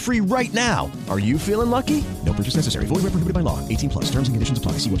 Play for free right now. Are you feeling lucky? No purchase necessary. Void where prohibited by law. 18+. Terms and conditions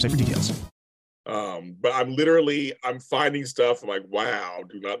apply. See website for details. But I'm finding stuff. I'm like, wow,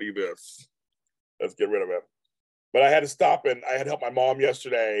 do not need this. Let's get rid of it. But I had to stop and I had helped my mom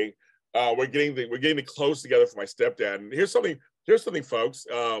yesterday. We're getting the clothes together for my stepdad. And here's something, folks.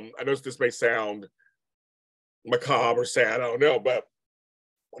 I know this may sound macabre or sad. I don't know, but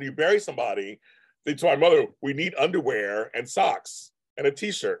when you bury somebody, they told my mother, we need underwear and socks and a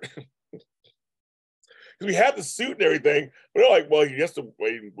t-shirt. We had the suit and everything, but they're like, well, he has to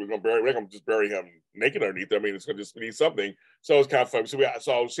wait. We're going to just bury him naked underneath. I mean, it's going to just need something. So it was kind of fun. So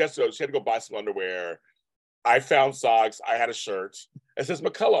she had to go buy some underwear. I found socks. I had a shirt. It says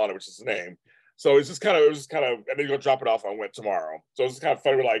McCullough on it, which is his name. So it was just kind of, and then you're going to drop it off on Went tomorrow. So it's kind of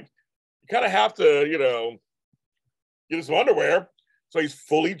funny. We're like, you kind of have to, get him some underwear. So he's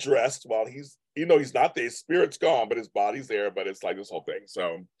fully dressed while he's not there. His spirit's gone, but his body's there. But it's like this whole thing.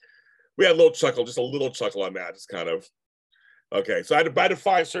 So we had just a little chuckle on that. Just kind of, okay. So I had to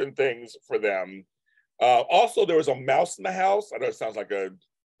find certain things for them. Also, there was a mouse in the house. I know it sounds like a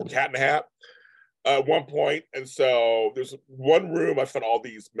cat in a hat at one point. And so there's one room, I found all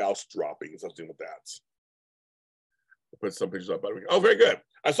these mouse droppings. I was doing with that. I put some pictures up. Oh, very good.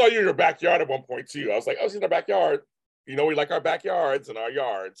 I saw you in your backyard at one point too. I was like, oh, it's in our backyard. We like our backyards and our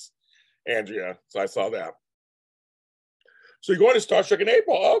yards, Andrea. So I saw that. So you're going to Star Trek in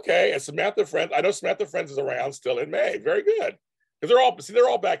April. Okay. And Samantha Friends, I know Samantha Friends is around still in May. Very good. Because they're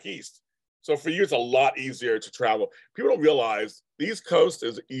all back east. So for you, it's a lot easier to travel. People don't realize the East Coast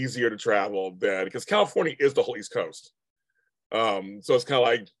is easier to travel because California is the whole East Coast. So it's kind of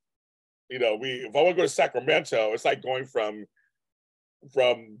like, if I want to go to Sacramento, it's like going from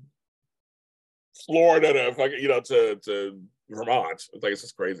from Florida to Vermont. It's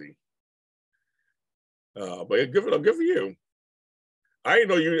just crazy. But good for you. I didn't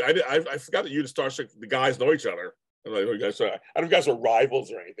know you. I forgot that you and Starship, the guys know each other. I'm like, I don't know if you guys are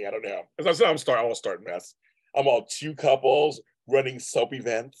rivals or anything. I don't know. As I said, I won't start mess. I'm all two couples running soap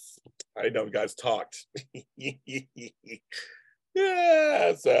events. I know you guys talked.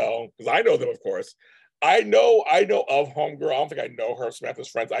 Yeah, so because I know them, of course. I know of Homegirl. I don't think I know her, Samantha's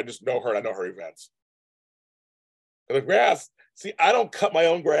friends. I just know her and I know her events. And the grass, see, I don't cut my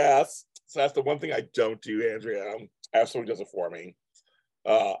own grass. So that's the one thing I don't do, Andrea. I have someone who does it for me.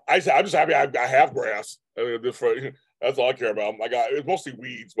 I'm just happy I have grass. That's all I care about. It's mostly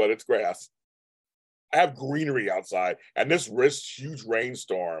weeds, but it's grass. I have greenery outside, and this huge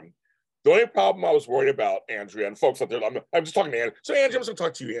rainstorm. The only problem I was worried about, Andrea, and folks out there, I'm just talking to Andrea. So, Andrea, I'm just going to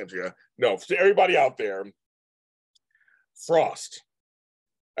talk to you, Andrea. No, to everybody out there, frost.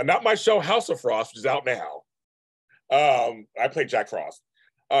 And not my show, House of Frost, which is out now. I played Jack Frost.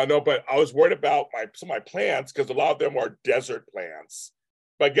 No, but I was worried about some of my plants because a lot of them are desert plants.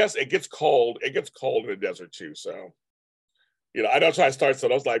 But I guess it gets cold. It gets cold in the desert too. So, I don't try to start. So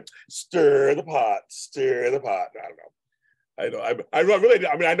I was like, stir the pot. I don't know. I know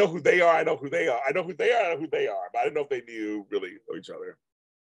who they are. I know who they are. But I didn't know if they knew really of each other.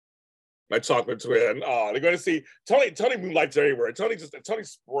 My chocolate twin. Oh, they're going to see Tony moonlights everywhere. Tony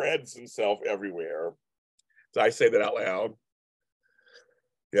spreads himself everywhere. Did I say that out loud?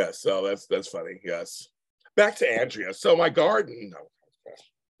 Yes, so that's funny. Yes. Back to Andrea. So my garden. Oh,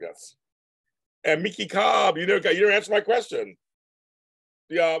 yes. And Mickey Cobb, you never answered my question.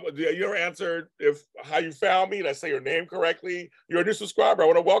 Yeah, you never answered how you found me. Did I say your name correctly? You're a new subscriber. I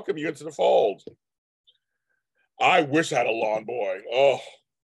want to welcome you into the fold. I wish I had a lawn boy. Oh,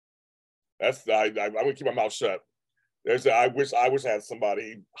 I'm gonna keep my mouth shut. I wish I had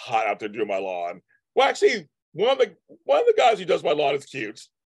somebody hot out there doing my lawn. Well, actually, one of the guys who does my lawn is cute,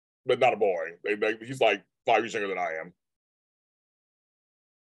 but not a boy. He's like 5 years younger than I am.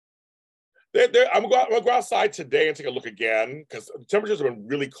 I'm gonna go outside today and take a look again because the temperatures have been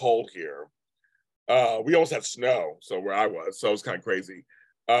really cold here. We almost had snow, so where I was, so it was kind of crazy.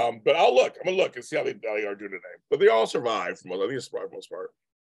 But I'm gonna look and see how they are doing today. But they all survived I think it's survived for the most part.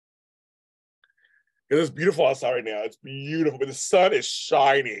 It's beautiful outside right now. It's beautiful, but the sun is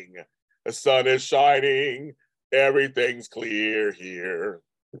shining. Everything's clear here.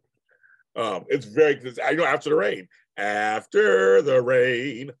 It's very. After the rain. After the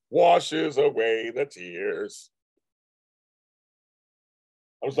rain washes away the tears.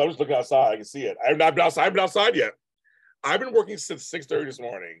 I'm just looking outside. I can see it. I haven't been outside yet. I've been working since 6:30 this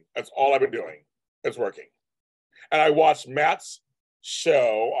morning. That's all I've been doing. It's working. And I watched Matt's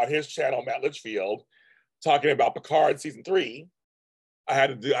show on his channel, Matt Litchfield, talking about Picard season 3. I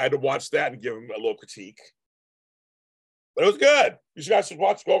had to watch that and give him a little critique. But it was good. You guys should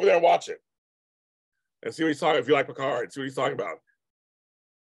go over there and watch it. And see what he's talking about. If you like Picard, see what he's talking about.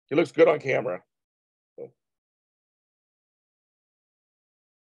 He looks good on camera.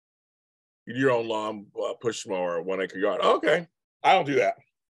 You do your own lawn push mower, 1 acre yard. Okay. I don't do that.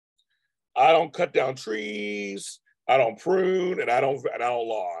 I don't cut down trees. I don't prune, and I don't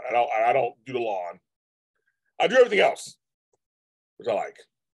lawn. I don't do the lawn. I do everything else, which I like.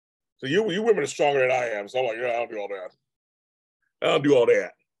 So you women are stronger than I am. So I'm like, I don't do all that. I don't do all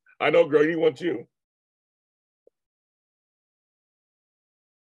that. I know, girl, you want too.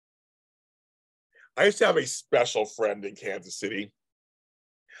 I used to have a special friend in Kansas City.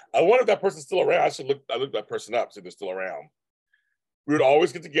 I wonder if that person's still around. I looked that person up, so they're still around. We would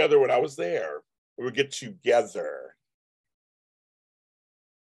always get together when I was there. We would get together.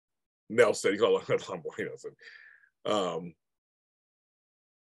 Nelson, he's all boy Nelson.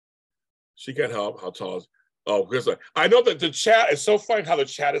 She can't help how tall is. Oh, because I know that the chat is so funny how the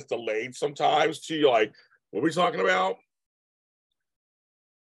chat is delayed sometimes too. You're like, what are we talking about?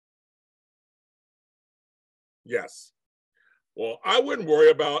 Yes. Well, I wouldn't worry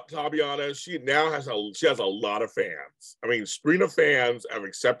about Tabiana. She now has a lot of fans. I mean, Sprina fans have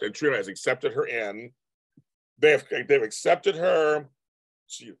accepted. Trina has accepted her in. They've accepted her.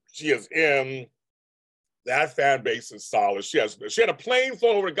 She is in. That fan base is solid. She had a plane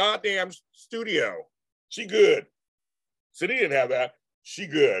flown over the goddamn studio. She good. City didn't have that. She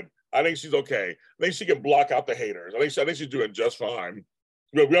good. I think she's okay. I think she can block out the haters. I think she's doing just fine.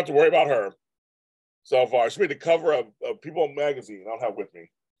 We don't have to worry about her so far. She made the cover of People magazine. I don't have it with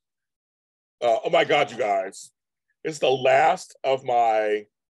me. Oh my God, you guys. It's the last of my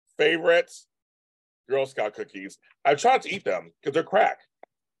favorite Girl Scout cookies. I try not to eat them because they're crack.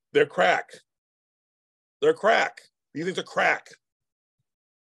 They're crack. They're crack. These things are crack.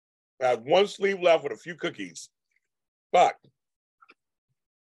 I have one sleeve left with a few cookies. But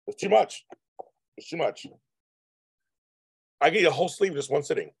it's too much. It's too much. I get a whole sleeve in just one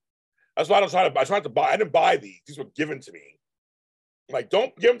sitting. That's why I tried to buy. I didn't buy these. These were given to me. I'm like,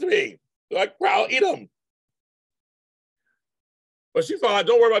 don't give them to me. They're like, bro, I'll eat them. But she's fine.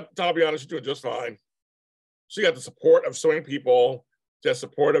 Don't worry about Tabiana. She's doing just fine. She got the support of so many people. She has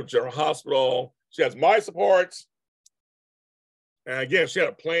support of General Hospital. She has my support. And again, she had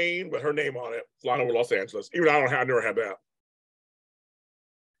a plane with her name on it, flying over Los Angeles. Even I never had that.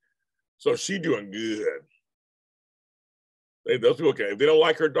 So she doing good. Those people, okay, if they don't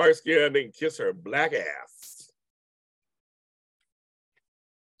like her dark skin, they can kiss her black ass.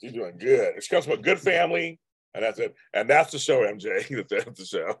 She's doing good. She comes from a good family, and that's it. And that's the show, MJ. That's the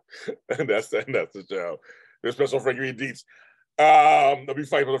show. And that's the show. There's special Frankie Deets. They'll be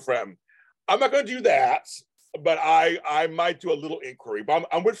fighting with a friend. I'm not going to do that, but I might do a little inquiry. But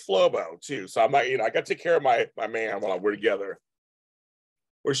I'm with Flobo too, so I might, I got to take care of my man while we're together.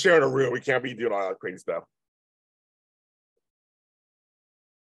 We're sharing a room. We can't be doing all that crazy stuff.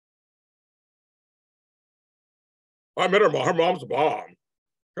 I met her mom. Her mom's the bomb.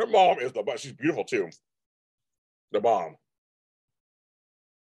 Her mom is the bomb. She's beautiful too. The bomb.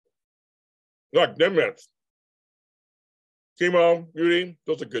 Look, 10 minutes. Chemo, beauty,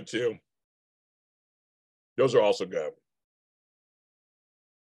 those are good too. Those are also good.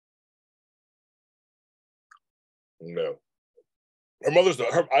 No. Her mother's,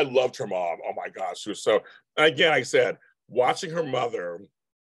 I loved her mom. Oh my gosh. She was so, again, I said, watching her mother,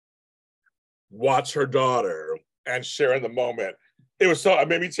 watch her daughter, and sharing the moment. It was so, it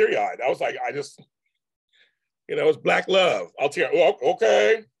made me teary-eyed. I was like, I just, it was black love. I'll tear, oh,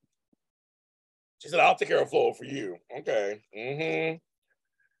 okay. She said, I'll take care of Flo for you. Okay. Mm-hmm.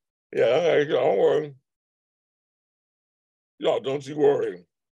 Yeah, don't worry. Don't you worry.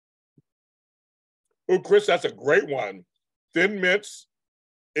 Oh, Chris, that's a great one. Thin mints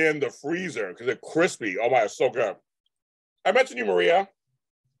in the freezer because they're crispy. Oh my, it's so good. I mentioned you, Maria.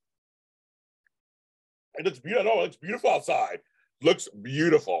 It looks beautiful. No, it's beautiful outside. Looks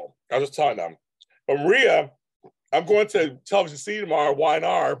beautiful. I was just telling them. But Maria, I'm going to Television City tomorrow,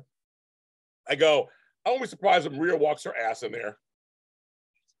 Y&R. I go, I won't be surprised if Maria walks her ass in there.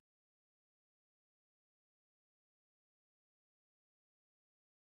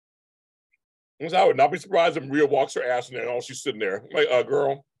 I would not be surprised if Maria walks her ass in there and all she's sitting there. I'm like,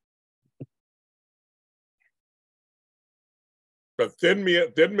 girl. But thin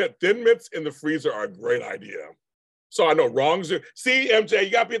mints in the freezer are a great idea. So I know wrongs. See, MJ,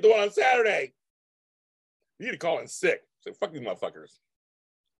 you got to be at the one on Saturday. You need to call in sick. Say, fuck these motherfuckers.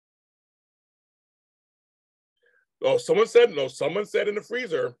 Oh, someone said in the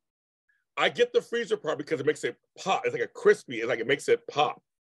freezer. I get the freezer part because it makes it pop. It's like a crispy. It's like it makes it pop.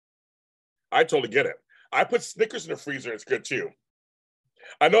 I totally get it. I put Snickers in the freezer. It's good too.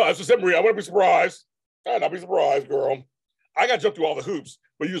 I know. As I said, Maria, I wouldn't be surprised. I'd not be surprised, girl. I got to jump through all the hoops,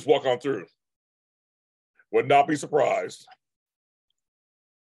 but you just walk on through. Would not be surprised.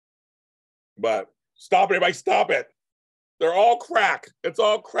 But stop it, everybody, stop it. They're all crack. It's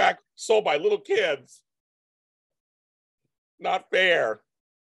all crack sold by little kids. Not fair.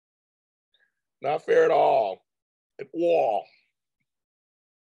 Not fair at all. At all.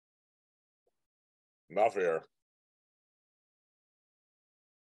 Not fair.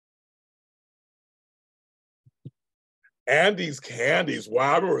 Andy's candies.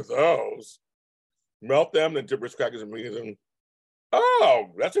 Wow, I remember those. Melt them and dip Ritz crackers and beans. And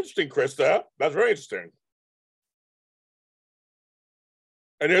oh, that's interesting, Krista. That's very interesting.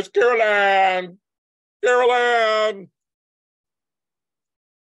 And here's Carolyn. Carolyn.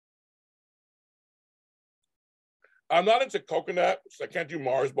 I'm not into coconut, so I can't do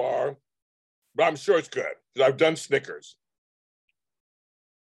Mars bar, but I'm sure it's good because I've done Snickers.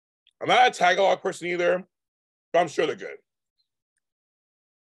 I'm not a Tagalog person either, but I'm sure they're good.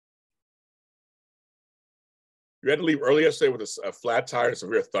 You had to leave early yesterday with a flat tire and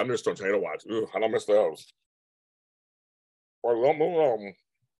severe thunderstorm tornado watch. Ooh, I don't miss those. Or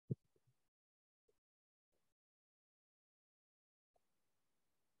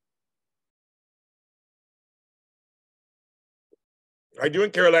how you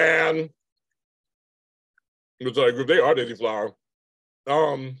doing, Caroline? It's like, they are Daisy Flower.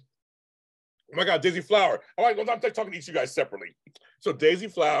 Oh my God, Daisy Flower. I'm talking to each of you guys separately. So Daisy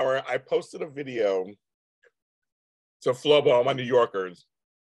Flower, I posted a video to Flobo, my New Yorkers.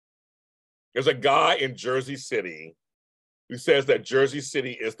 There's a guy in Jersey City who says that Jersey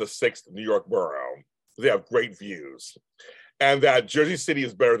City is the 6th New York borough. They have great views. And that Jersey City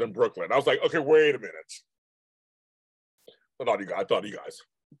is better than Brooklyn. I was like, okay, wait a minute. I thought you guys.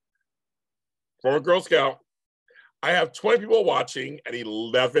 former Girl Scout. I have 20 people watching and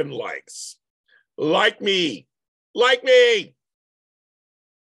 11 likes. Like me. Like me.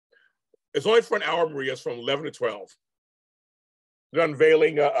 It's only for an hour, Maria. It's from 11 to 12. They're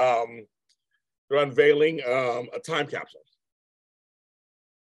unveiling a time capsule.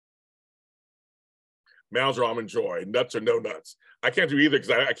 Mounds or almond joy, nuts or no nuts. I can't do either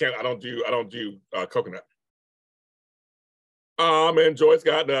because I don't do coconut. Almond joy's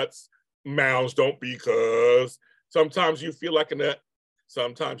got nuts. Mounds don't, because sometimes you feel like a nut,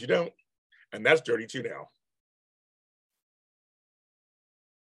 sometimes you don't, and that's dirty too now.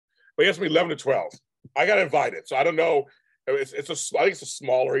 But yes, from 11 to 12. I got invited, so I don't know. I think it's a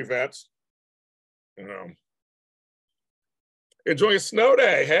smaller event. You know, enjoying a snow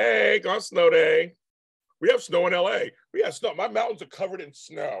day. Hey, go on snow day. We have snow in LA. We have snow. My mountains are covered in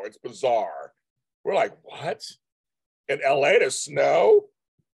snow. It's bizarre. We're like, what? In LA, there's snow?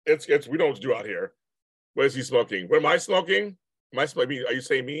 It's we don't do out here. What is he smoking? What am I smoking? Am I smoking? Are you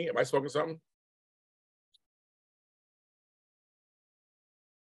saying me? Am I smoking something?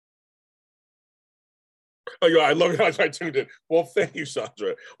 Oh, yeah, I love it. I tuned in. Well, thank you,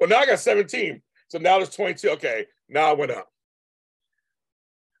 Sandra. Well, now I got 17. So now there's 22. Okay, now I went up.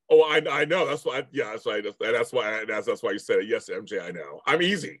 Oh, I know. That's why. Yeah, that's why. That's why you said it. Yes, MJ. I know. I'm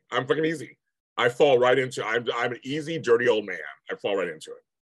easy. I'm fucking easy. I fall right into. I'm an easy, dirty old man. I fall right into it.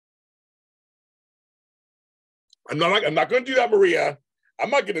 I'm not going to do that, Maria. I'm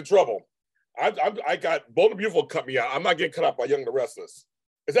not getting in trouble. I got Bold and Beautiful cut me out. I'm not getting cut out by Young and the Restless.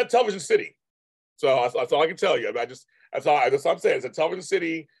 It's at Television City. So that's all I can tell you. That's all I'm saying. It's at Television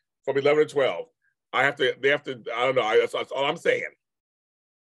City from 11 to 12. They have to, I don't know. That's all I'm saying.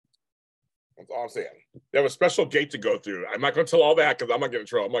 That's all I'm saying. They have a special gate to go through. I'm not going to tell all that because I'm not getting in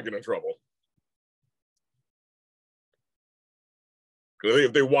trouble. I'm not getting in trouble. Because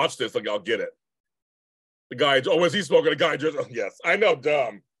if they watch this, like, I'll get it. The guy, oh, is he smoking? The guy just, oh, yes. I know,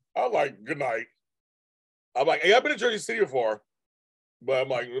 dumb. I'm like, good night. I'm like, hey, I've been to Jersey City before. But I'm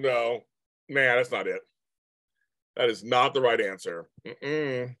like, no, man, that's not it. That is not the right answer.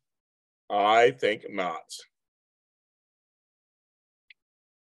 I think not.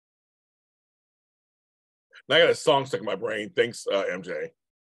 Now I got a song stuck in my brain. Thanks, MJ.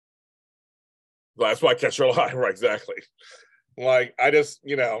 That's why I catch her alive. Right, exactly. Like, I just,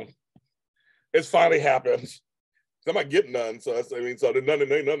 it's finally happened. I'm not getting none. So that's, so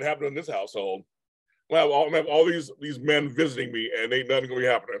nothing happened in this household. I have all these men visiting me, and ain't nothing gonna be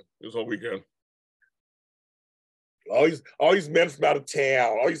happening this whole weekend. All these men from out of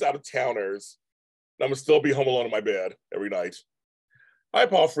town, all these out of towners. I'm gonna still be home alone in my bed every night. Hi,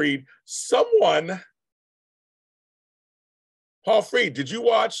 Paul Freed. Paul Freed, did you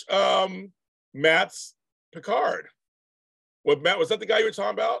watch Matt's Picard? Matt, was that the guy you were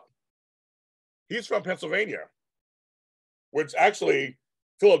talking about? He's from Pennsylvania, which actually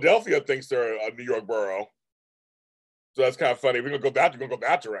Philadelphia thinks they're a New York borough. So that's kind of funny. We're gonna go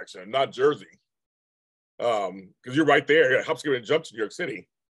that direction, not Jersey. Because you're right there. It helps get a jump to New York City.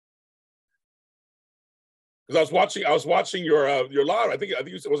 Because I was watching your live. I think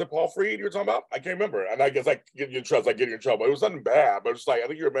you said, was it Paul Freed you were talking about? I can't remember. And I guess I get you in trouble. I get you in trouble. It was nothing bad, but it's like I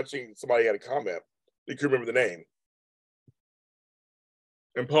think you were mentioning somebody had a comment. You can remember the name.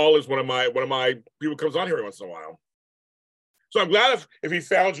 And Paul is one of my people who comes on here every once in a while. So I'm glad if he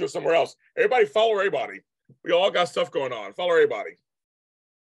found you somewhere else. Everybody follow everybody. We all got stuff going on. Follow everybody.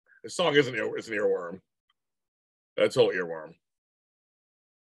 This song is an earworm. That's a whole earworm.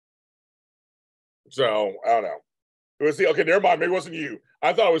 So I don't know. It was okay. Never mind. Maybe it wasn't you.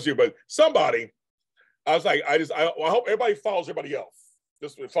 I thought it was you, but somebody. I was like, I hope everybody follows everybody else.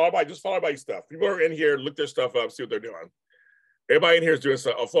 Just follow everybody's stuff. People are in here, look their stuff up, see what they're doing. Everybody in here is doing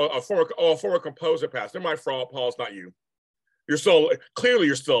stuff. A former composer passed. Never mind, Paul. It's not you. You're still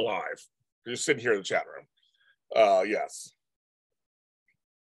alive. You're just sitting here in the chat room. Yes.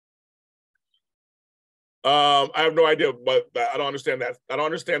 I have no idea, but I don't understand that. I don't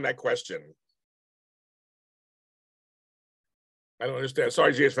understand that question. I don't understand.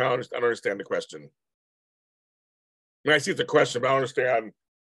 Sorry, GS, I don't understand the question. I see it's a question, but I don't understand.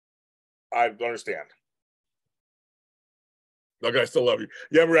 I don't understand. Look, I still love you.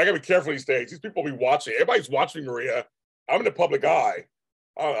 Yeah, Maria, I gotta be careful these days. These people be watching. Everybody's watching, Maria. I'm in the public eye.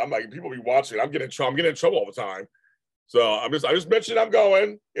 I'm like, people be watching. I'm getting in trouble all the time. So I just mentioned I'm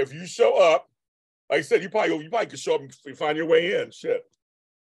going. If you show up, like I said, you probably could show up and find your way in. Shit.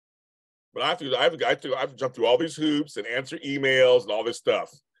 But I have to jump through all these hoops and answer emails and all this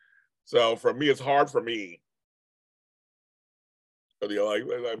stuff. So for me, it's hard for me. I'm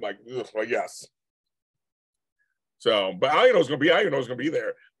like, well, yes. So, but I didn't know it was going to be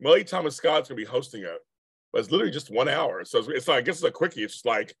there. Melly Thomas Scott's going to be hosting it, but it's literally just 1 hour. So it's like, I guess it's a quickie. It's just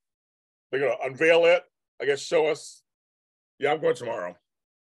like they're going to unveil it, I guess, show us. Yeah, I'm going tomorrow.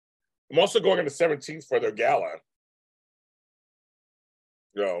 I'm also going on the 17th for their gala.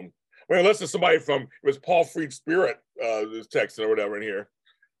 Listen, somebody from, it was Paul Freed Spirit, was texting or whatever in here.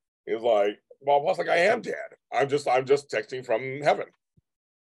 He's like, well, Paul's like, I am dead. I'm just texting from heaven.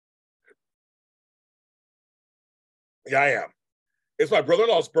 Yeah, I am. It's my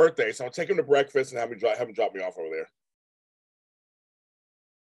brother-in-law's birthday, so I'll take him to breakfast and have him drop me off over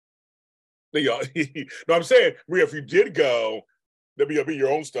there. No, I'm saying, Maria, if you did go, there'd be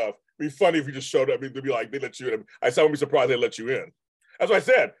your own stuff. It'd be funny if you just showed up. They'd be like, they let you in. I said, I wouldn't be surprised they let you in. That's what I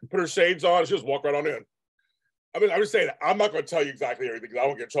said. Put her shades on, she'll just walk right on in. I mean, I'm just saying, I'm not going to tell you exactly everything because I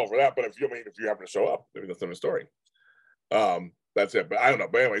won't get in trouble for that. But if you happen to show up, maybe that's another story. That's it. But I don't know.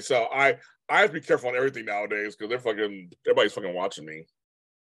 But anyway, so I have to be careful on everything nowadays because everybody's fucking watching me.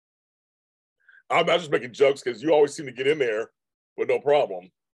 I'm not just making jokes because you always seem to get in there with no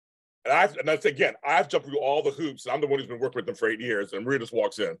problem. And that's again, I've jumped through all the hoops. And I'm the one who's been working with them for 8 years. And Maria just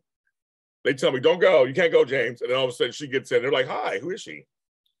walks in. They tell me, don't go. You can't go, James. And then all of a sudden she gets in. They're like, hi, who is she?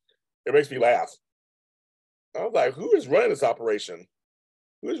 It makes me laugh. I was like, who is running this operation?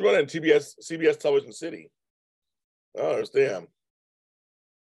 Who is running CBS Television City? I don't understand.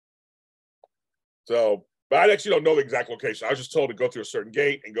 So, but I actually don't know the exact location. I was just told to go through a certain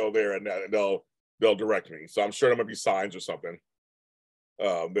gate and go there, and they'll direct me. So I'm sure there might be signs or something.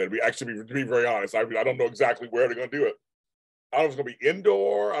 But to be very honest, I don't know exactly where they're going to do it. I don't know if it's going to be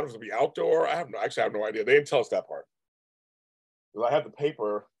indoor. I don't know if it's going to be outdoor. I have no idea. They didn't tell us that part. Because I have the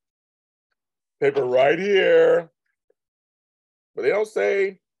paper right here, but they don't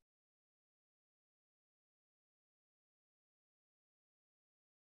say.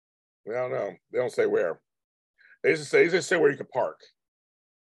 I don't know. They don't say where. They just say where you can park.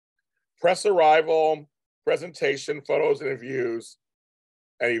 Press arrival, presentation, photos, interviews,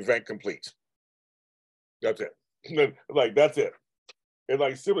 and event complete. That's it. Like, that's it. It's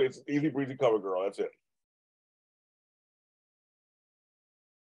like simply, it's easy breezy cover girl. That's it.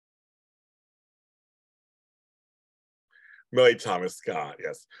 Melly Thomas Scott,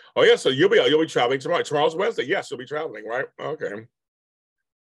 yes. Oh yeah, so you'll be traveling tomorrow. Tomorrow's Wednesday. Yes, you'll be traveling, right? Okay.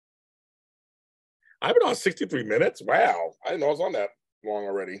 I've been on 63 minutes. Wow. I didn't know I was on that long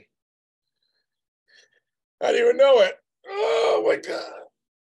already. I didn't even know it. Oh my God.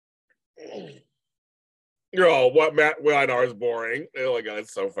 You're all, what Matt Weinar is boring. Oh my God,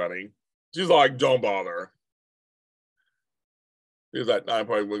 it's so funny. She's like, don't bother. She's like,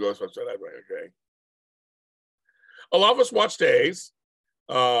 9.1 goes for that way. Okay. A lot of us watch Days.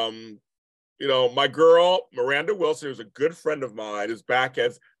 My girl, Miranda Wilson, who's a good friend of mine, is back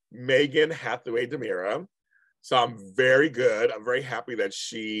as Megan Hathaway Demira. So I'm very happy that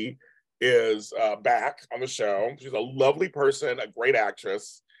she is back on the show. She's a lovely person, a great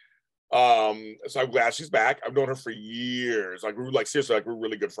actress. So I'm glad she's back. I've known her for years. Seriously, we're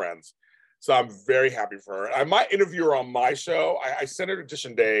really good friends. So I'm very happy for her. I might interview her on my show. I sent her to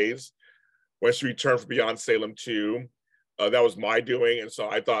Audition Days when she returned from Beyond Salem 2. That was my doing. And so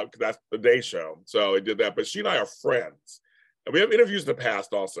I thought that's the day show. So I did that. But she and I are friends. And we have interviews in the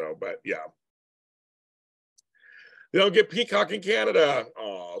past also. But yeah. They don't get Peacock in Canada.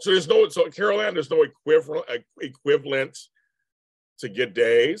 Oh, so Carol Ann, there's no equivalent to get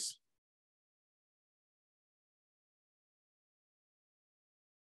Days.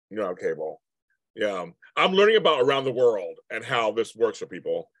 No, cable. Yeah. I'm learning about around the world and how this works for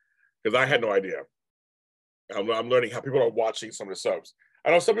people because I had no idea. I'm learning how people are watching some of the soaps.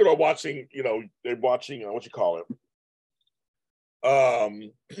 I know some people are watching, they're watching, what you call it?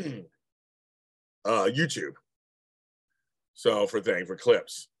 YouTube. So for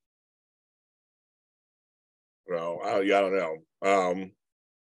clips. Well, I don't know.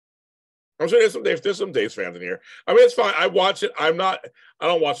 I'm sure there's some Days fans in here. I mean, it's fine. I watch it. I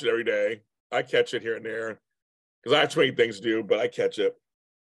don't watch it every day. I catch it here and there because I have too many things to do, but I catch it.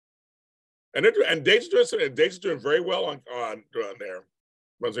 And Days is doing very well on there.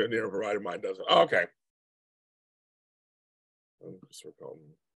 Once they're near provider, mine doesn't. Oh, okay.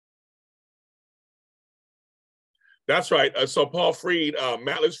 That's right. So Paul Freed,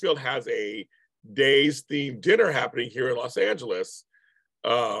 Matt Litchfield has a Days themed dinner happening here in Los Angeles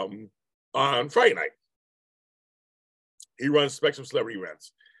on Friday night. He runs Spectrum Celebrity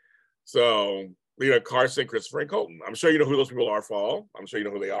Events. So Carson, Christopher, and Colton. I'm sure you know who those people are, Fall. I'm sure you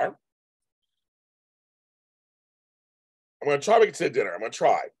know who they are. I'm going to try to make it to dinner. I'm going to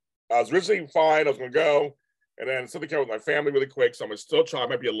try. I was originally fine. I was going to go. And then something came with my family really quick. So I'm going to still try. I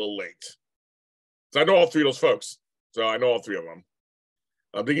might be a little late. So I know all three of those folks. So I know all three of them.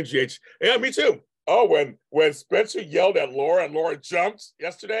 I'm thinking GH. Yeah, me too. Oh, when Spencer yelled at Laura and Laura jumped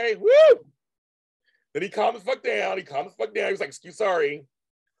yesterday, woo! Then he calmed the fuck down. He was like, "Excuse, sorry."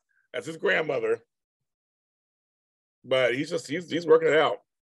 That's his grandmother. But he's working it out.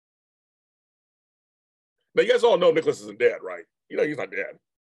 Now you guys all know Nicholas isn't dead, right? You know he's not dead.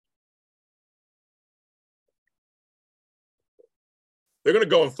 They're gonna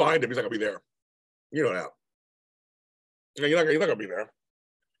go and find him. He's not gonna be there. You know that. He's not gonna be there.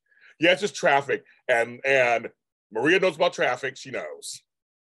 Yeah, it's just traffic, and Maria knows about traffic. She knows.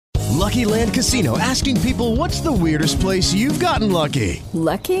 Lucky Land Casino, asking people, what's the weirdest place you've gotten lucky?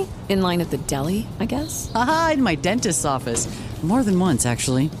 Lucky? In line at the deli, I guess? Aha, in my dentist's office. More than once,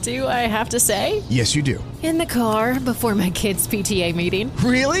 actually. Do I have to say? Yes, you do. In the car before my kids' PTA meeting.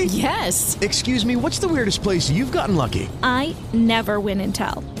 Really? Yes. Excuse me, what's the weirdest place you've gotten lucky? I never win and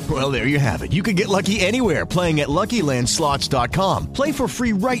tell. Well, there you have it. You can get lucky anywhere, playing at LuckyLandSlots.com. Play for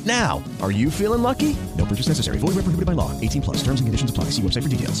free right now. Are you feeling lucky? No purchase necessary. Void where prohibited by law. 18 plus. Terms and conditions apply. See website for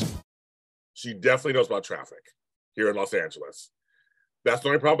details. She definitely knows about traffic here in Los Angeles. That's the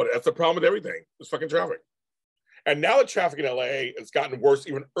only problem. That's the problem with everything. It's fucking traffic. And now the traffic in LA has gotten worse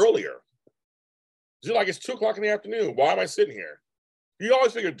even earlier. You're like, it's 2:00 in the afternoon. Why am I sitting here? You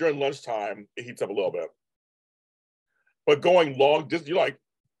always figure during lunchtime, it heats up a little bit. But going long distance, you're like,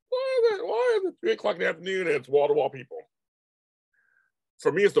 why is it 3:00 in the afternoon and it's wall-to-wall people?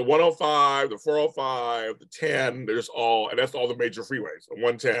 For me, it's the 105, the 405, the 10. They're just all, and that's all the major freeways. The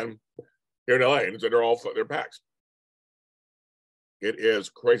 110 here in LA, and they're packed. It is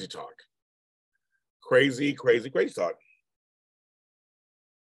crazy talk. Crazy, crazy, crazy talk.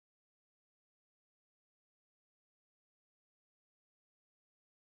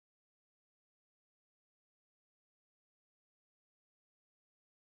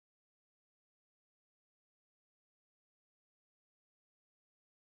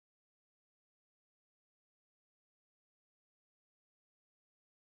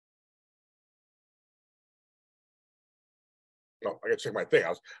 Oh, I gotta check my thing. I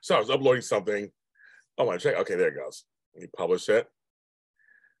was uploading something. Oh, I check. Okay, there it goes. Let me publish it.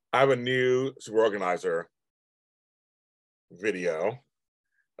 I have a new Super Organizer video.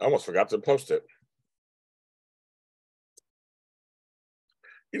 I almost forgot to post it.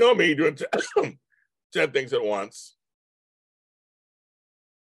 You know me doing 10 things at once.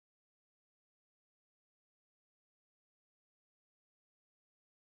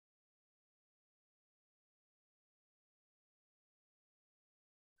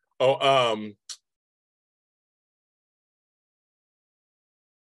 Oh,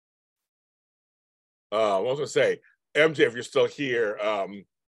 what was I gonna say? MJ, if you're still here,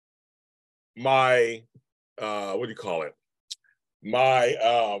 my what do you call it? My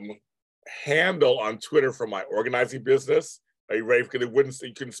handle on Twitter for my organizing business. Are you ready? Because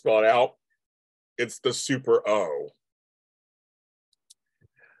you couldn't spell it out. It's the Super O.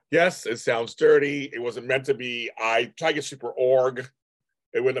 Yes, it sounds dirty. It wasn't meant to be. I tried to get Super Org.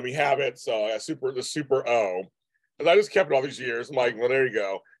 It wouldn't let me have it. So the Super O. And I just kept it all these years. I'm like, well, there you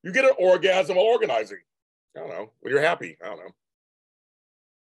go. You get an orgasm while organizing. I don't know. When you're happy. I don't know.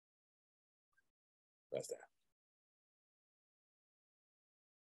 That's that.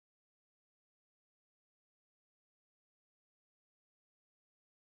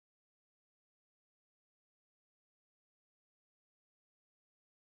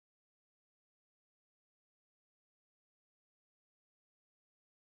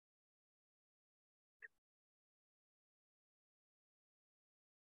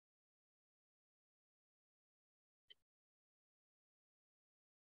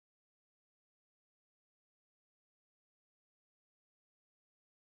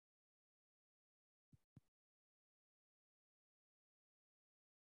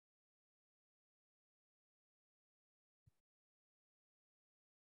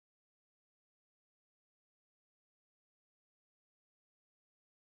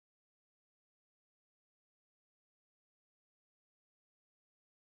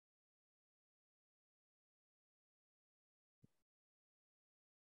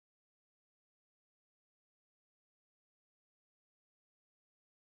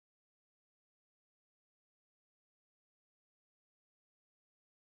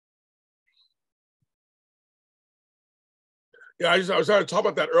 Yeah, I was trying to talk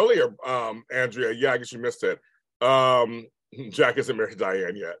about that earlier, Andrea. Yeah, I guess you missed it. Jack isn't married to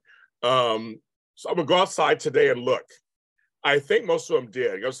Diane yet. So I'm gonna go outside today and look. I think most of them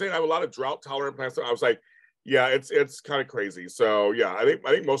did. I was saying I have a lot of drought tolerant plants. I was like, yeah, it's kind of crazy. So yeah, I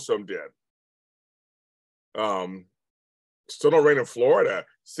think most of them did. Still no rain in Florida.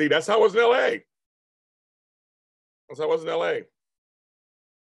 See, that's how it was in LA. I was in LA.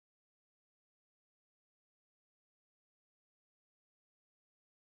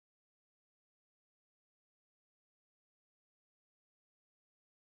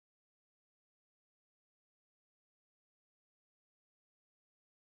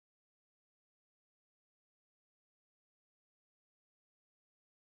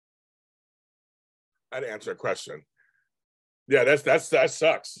 I had to answer a question. Yeah, that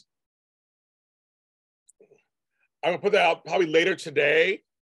sucks. I'm gonna put that out probably later today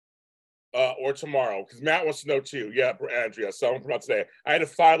or tomorrow because Matt wants to know too. Yeah, Andrea. So I'm gonna put it out today. I had to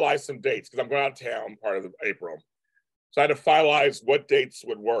finalize some dates because I'm going out of town part of April, so I had to finalize what dates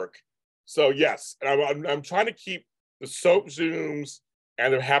would work. So yes, and I'm trying to keep the soap Zooms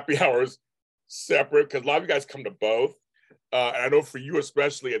and the happy hours separate because a lot of you guys come to both, and I know for you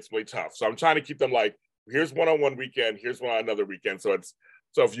especially it's really tough. So I'm trying to keep them like here's one on one weekend, here's one on another weekend. So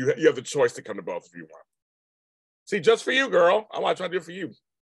if you have the choice to come to both if you want. See, just for you, girl. I'm not trying to do it for you.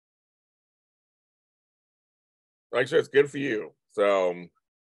 Make sure it's good for you. So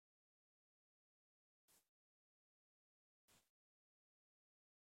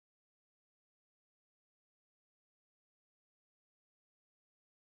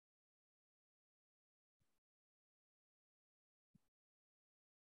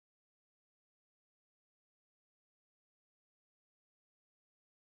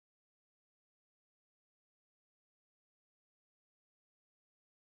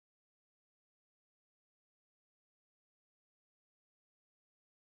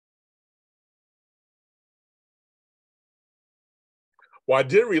well, I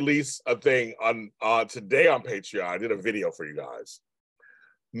did release a thing on today on Patreon. I did a video for you guys.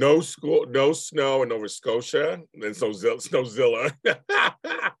 No school, no snow in Nova Scotia, and then Snowzilla.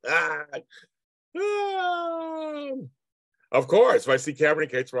 Of course, if I see Cameron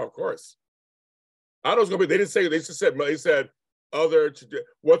and Kate, of course. I don't know what's gonna be. They didn't say. They said other.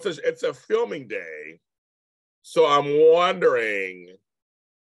 It's a filming day, so I'm wondering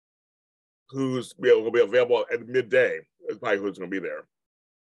who's going to be available at midday. It's probably who's going to be there.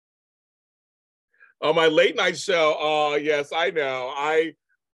 Oh, my late night show. Yes, I know. I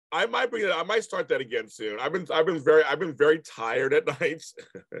might bring it. I might start that again soon. I've been very tired at nights.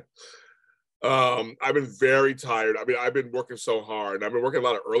 I've been very tired. I mean, I've been working so hard. I've been working a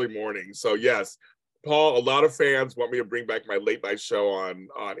lot of early mornings. So yes, Paul, a lot of fans want me to bring back my late night show on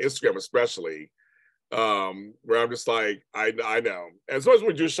Instagram, especially, where I'm just like, I know. And so as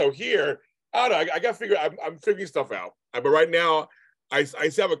we do a show here, I don't know. I got to figure. I'm figuring stuff out. But right now, I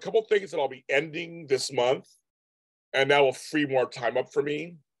still have a couple things that I'll be ending this month, and that will free more time up for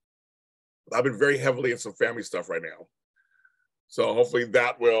me. I've been very heavily in some family stuff right now, so hopefully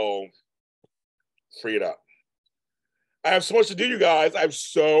that will free it up. I have so much to do, you guys. I have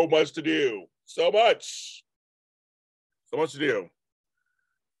so much to do. So much to do.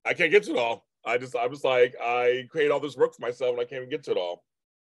 I can't get to it all. I was like, I create all this work for myself, and I can't even get to it all.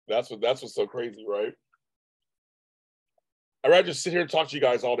 That's what's so crazy, right? I'd rather just sit here and talk to you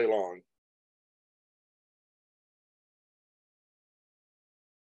guys all day long.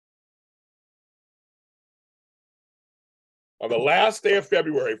 On the last day of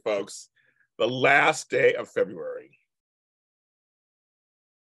February, folks, the last day of February.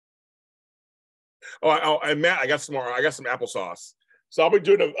 Oh, and Matt, I got some more. I got some applesauce. So I'll be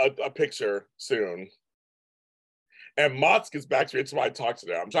doing a picture soon. And Mott's gets back to me. It's why I talk to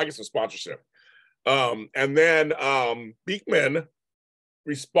them. I'm trying to get some sponsorship. And then Beekman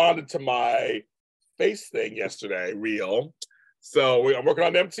responded to my face thing yesterday, reel. So I'm working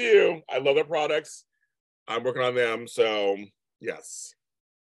on them too. I love their products. I'm working on them. So yes.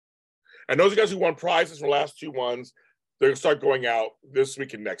 And those of you guys who won prizes for the last two ones, they're going to start going out this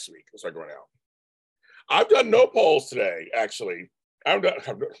week and next week. They'll start going out. I've done no polls today, actually. I'm done.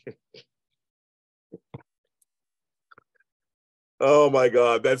 Oh my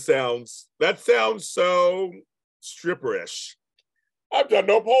God, that sounds so stripperish. I've done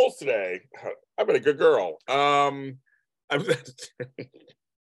no polls today. I've been a good girl. No,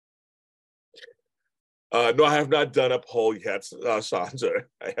 I have not done a poll yet, Chandra.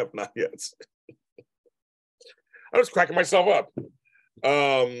 I have not yet. I was cracking myself up.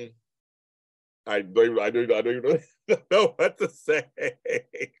 I don't even know what to say.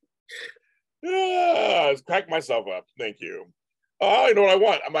 I was cracking myself up. Thank you. I know what I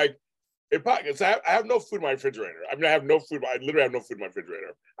want. I'm like, I have no food in my refrigerator. I mean, I have no food. I literally have no food in my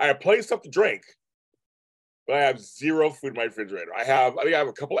refrigerator. I have plenty of stuff to drink, but I have zero food in my refrigerator. I think I have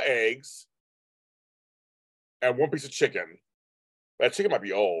a couple of eggs and one piece of chicken. That chicken might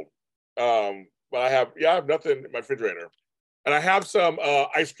be old. But I have nothing in my refrigerator. And I have some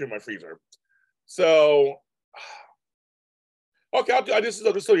ice cream in my freezer. So Okay, this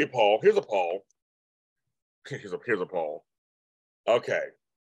will be a poll. Here's a poll. Here's a poll. Okay.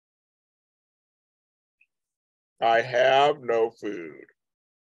 I have no food.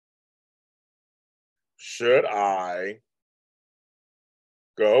 Should I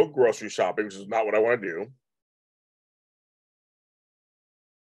go grocery shopping, which is not what I want to do?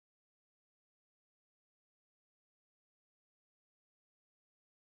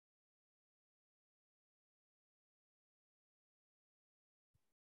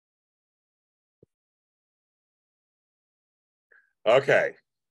 Okay.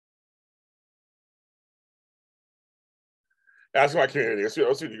 Ask my community. Let's see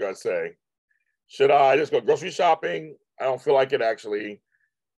what you guys say. Should I just go grocery shopping? I don't feel like it actually,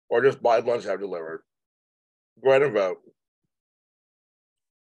 or just buy lunch and have delivered. Go ahead and vote.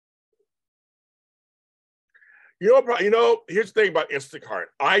 Here's the thing about Instacart.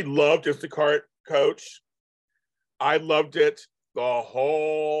 I loved Instacart, Coach. I loved it the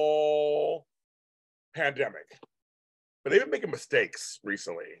whole pandemic. But they've been making mistakes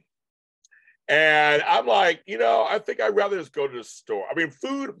recently. And I'm like, I think I'd rather just go to the store. I mean,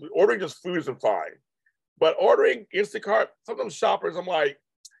 ordering just food isn't fine. But ordering Instacart, sometimes shoppers, I'm like,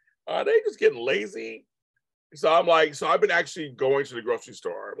 are they just getting lazy? So I'm like, I've been actually going to the grocery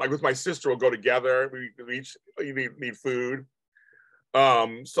store. Like with my sister, we'll go together. We each need food.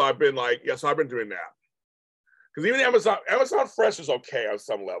 So I've been I've been doing that. Because even Amazon Fresh is okay on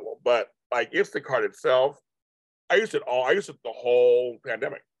some level, but like Instacart itself, I used it the whole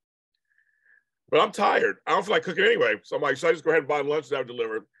pandemic. But I'm tired. I don't feel like cooking anyway. So I'm like, should I just go ahead and buy lunch and have it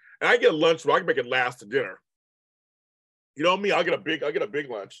delivered? And I get lunch where I can make it last to dinner. You know me, I'll get a big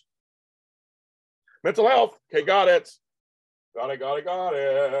lunch. Mental health. Okay, got it. Got it.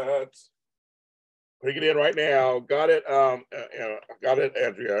 Putting it in right now. Got it. Got it,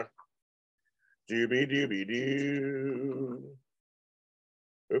 Andrea. Doobie-doobie-doo.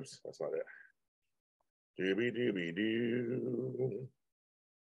 Oops, that's not it. Doobie-doobie-doo.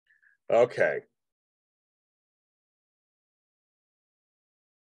 Okay.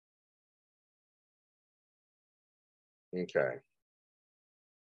 Okay.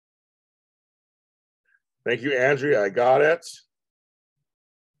 Thank you, Andrea. I got it.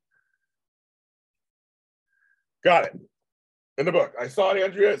 Got it. In the book. I saw it,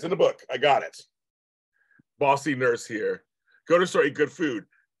 Andrea. It's in the book. I got it. Bossy nurse here. Go to store, eat good food.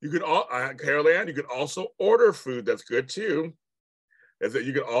 You can Carol Ann, you can also order food that's good too. Is that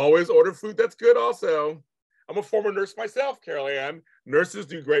you can always order food that's good also. I'm a former nurse myself, Carol Ann. Nurses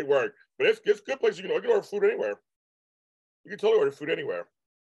do great work, but it's a good place. You can order food anywhere. You can totally order food anywhere.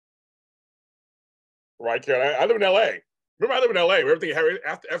 Right, Carol? I live in LA. Remember, I live in LA where everything,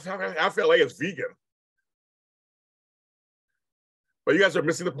 half LA is vegan. But you guys are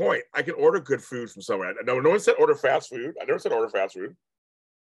missing the point. I can order good food from somewhere. No one said order fast food. I never said order fast food.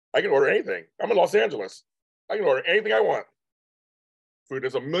 I can order anything. I'm in Los Angeles. I can order anything I want. Food.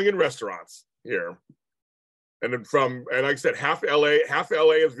 There's a million restaurants here. And then and like I said, half LA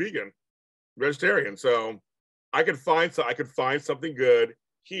is vegan, vegetarian. So I could find something good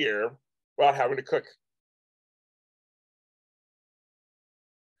here without having to cook.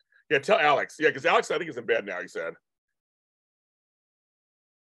 Yeah, tell Alex. Yeah, because Alex, I think, is in bed now, he said.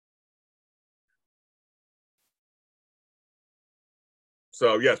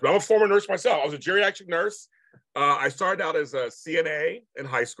 So yes, but I'm a former nurse myself. I was a geriatric nurse. I started out as a CNA in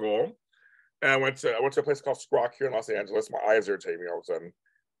high school. And I went to a place called Scrock here in Los Angeles. My eyes irritate me all of a sudden.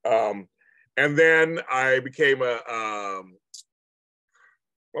 And then I became I'm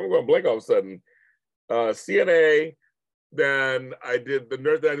going to blink all of a sudden. CNA. Then I did the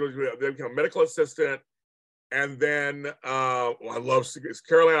nurse. Then I became a medical assistant. And then I love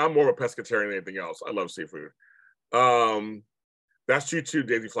Caroline. I'm more of a pescatarian than anything else. I love seafood. That's you too,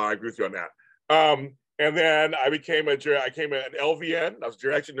 Daisy Fly. I agree with you on that. And then I became an LVN. I was a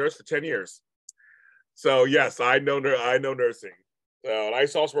geriatric nurse for 10 years. So yes, I know nursing. And I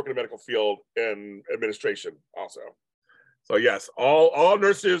used to also work in the medical field in administration also. So yes, all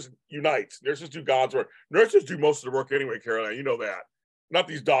nurses unite. Nurses do God's work. Nurses do most of the work anyway, Caroline. You know that. Not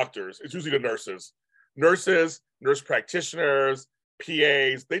these doctors. It's usually the nurses. Nurses, nurse practitioners,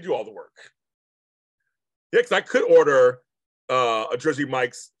 PAs, they do all the work. Yeah, because I could order a Jersey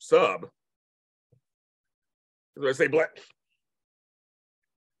Mike's sub. I say,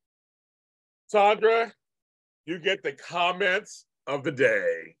 Sandra, you get the comments of the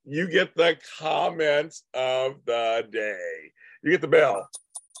day. You get the comments of the day. You get the bell.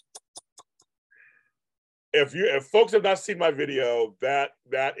 If folks have not seen my video, that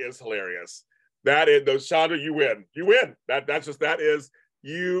is hilarious. Chandra, you win. You win. That is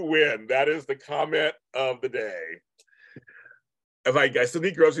you win. That is the comment of the day. If I still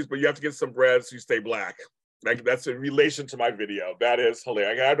need groceries, but you have to get some bread so you stay black. Like that's in relation to my video. That is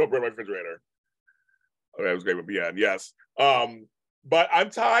hilarious. I don't bread in my refrigerator. Okay, that was great with BN. Yes. But I'm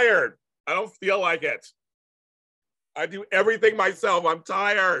tired. I don't feel like it. I do everything myself. I'm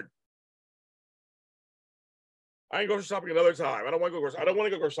tired. I ain't going shopping another time. I don't want to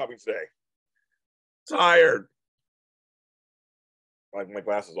go grocery shopping today. Tired. My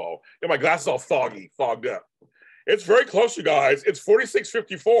glasses all fogged up. It's very close, you guys. It's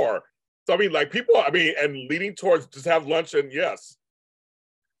 46:54. So I mean, like people, and leaning towards just have lunch, and yes.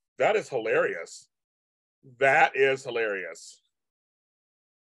 That is hilarious. That is hilarious.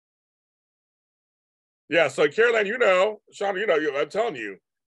 Yeah, so Caroline, Sean, I'm telling you,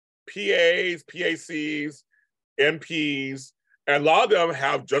 PAs, PACs, NPs, and a lot of them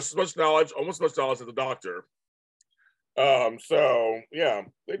have just as much knowledge, almost as much knowledge as the doctor. So yeah,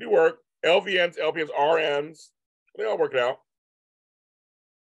 they do work. LVNs, LPNs, RNs, they all work it out.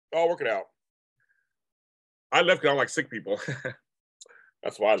 All work it out. I left because I don't like sick people.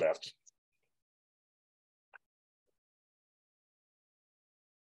 That's why I left.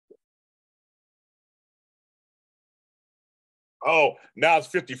 Oh, now it's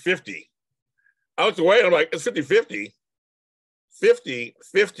 50-50. I looked away and I'm like, it's 50-50.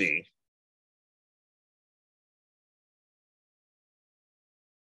 50-50.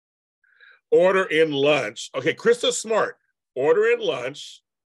 Order in lunch. Okay, Krista's smart. Order in lunch,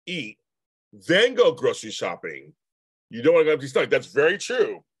 eat, then go grocery shopping. You don't want to go empty stomach. That's very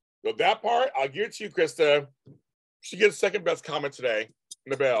true. So that part, I'll give it to you, Krista. She gets second best comment today.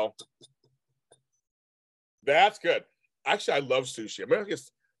 Nabel. That's good. Actually, I love sushi.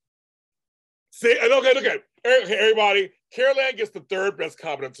 See, and okay, everybody. Carol Ann gets the third best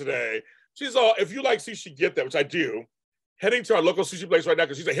comment today. She's all, if you like sushi, get that, which I do. Heading to our local sushi place right now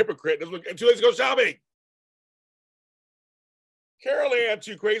because she's a hypocrite and too lazy to go shopping. Carol Ann,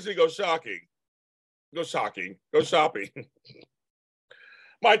 too crazy to go shopping. Go shopping.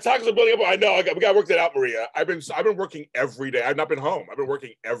 My tacos are building up. I know. We got to work that out, Maria. I've been working every day. I've not been home. I've been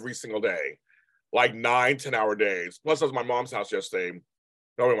working every single day, like 9-10-hour days. Plus, I was at my mom's house yesterday,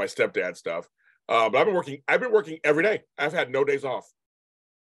 knowing my stepdad stuff. But I've been working every day. I've had no days off.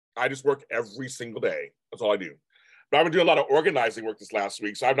 I just work every single day. That's all I do. But I've been doing a lot of organizing work this last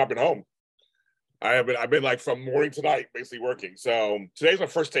week, so I've not been home. I've been like from morning to night, basically working. So today's my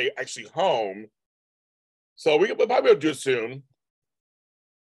first day actually home. So we'll probably be able to do it soon.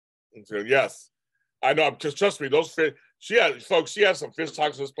 So, yes, I know. Just trust me. Those fish. She has some fish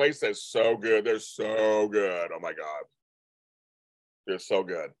tacos in this place that's so good. They're so good. Oh my god, they're so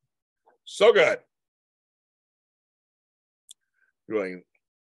good, so good. Doing.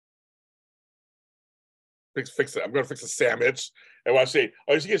 Fix it. I'm going to fix a sandwich. And when I say,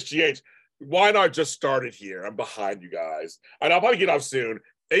 oh, she gets GH, why not just start it here? I'm behind you guys. And I'll probably get off soon.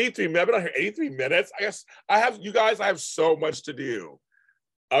 83 minutes. I've been on here 83 minutes. I guess I have so much to do.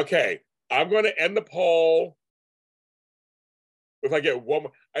 Okay. I'm going to end the poll. If I get one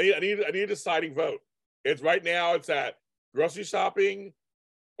more, I need a deciding vote. It's right now, it's at grocery shopping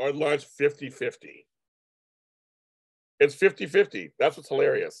or lunch 50-50. It's 50-50. That's what's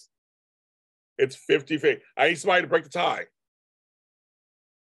hilarious. It's 50-50. I need somebody to break the tie.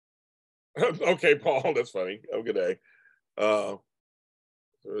 Okay, Paul, that's funny. Have a good day.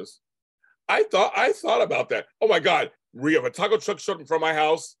 I thought about that. Oh my God, Maria, if a taco truck showed in front of my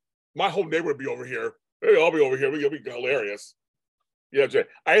house, my whole neighborhood would be over here. Maybe I'll be over here. It'll be hilarious. Yeah,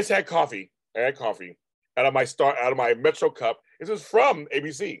 I just had coffee. I had coffee out of my Metro cup. This is from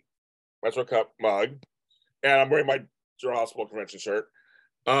ABC, Metro Cup mug, and I'm wearing my General Hospital Convention shirt.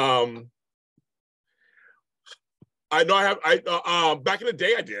 I know I have, back in the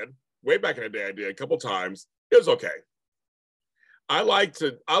day I did, way back in the day I did a couple times. It was okay. I like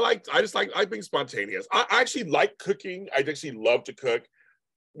being spontaneous. I actually like cooking. I actually love to cook.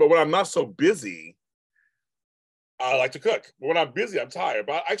 But when I'm not so busy, I like to cook. But when I'm busy, I'm tired.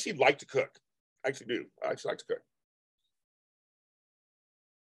 But I actually like to cook. I actually do. I actually like to cook.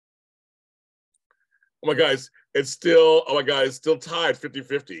 Oh my God, it's still tied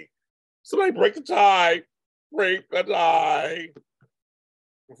 50-50. Somebody break the tie. Break the tie.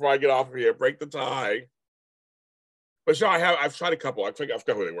 Before I get off of here, break the tie. But sure, I've tried a couple. I forgot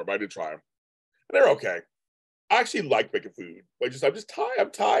who they were, but I did try them. And they're okay. I actually like making food. I'm just tired.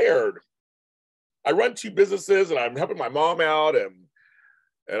 I'm tired. I run 2 businesses and I'm helping my mom out and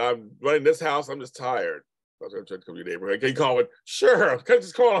I'm running this house. I'm just tired. I was going to try to come to your neighborhood. Can you call it? Sure.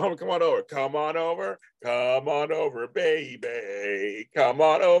 Just come on home. Come on over. Come on over. Come on over, baby. Come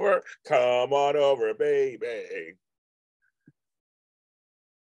on over. Come on over, baby.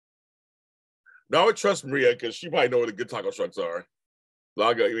 Now I trust Maria because she might know where the good taco trucks are.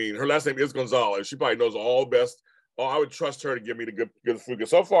 Laga, I mean, her last name is Gonzalez. She probably knows all the best. Oh, I would trust her to give me the good food. Because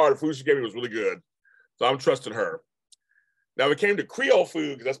so far, the food she gave me was really good. So I'm trusting her. Now, if it came to Creole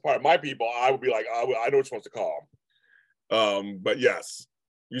food, because that's part of my people, I would be like, I know which ones to call. But yes,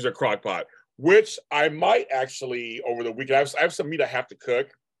 use a crock pot, which I might actually over the weekend. I have some meat I have to cook.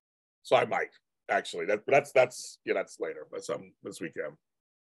 So I might actually. That's later. That's this weekend.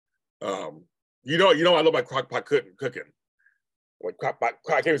 You know, I love my crock pot cooking. Like I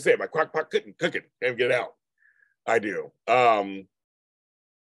can't even say it. My crock pot cooking. Can't even get it out. I do. But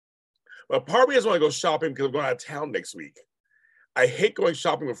part of me doesn't want to go shopping because I'm going out of town next week. I hate going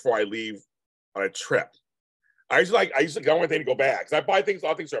shopping before I leave on a trip. I used to go one thing to go back because I buy things. A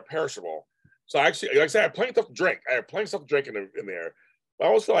lot of things are perishable. So I actually, like I said, I have plenty of stuff to drink. I have plenty of stuff to drink in there. But I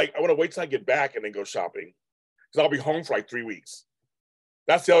always feel like I want to wait till I get back and then go shopping because I'll be home for like 3 weeks.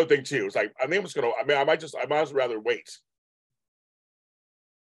 That's the other thing too. It's like I think I'm just gonna. I mean, I might as well rather wait.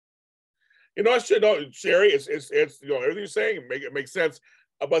 You know, Sherry, it's you know everything you're saying it makes sense.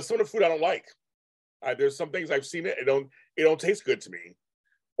 But some of the food I don't like. There's some things I've seen it don't taste good to me,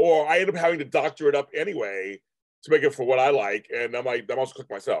 or I end up having to doctor it up anyway to make it for what I like, and I'm also cook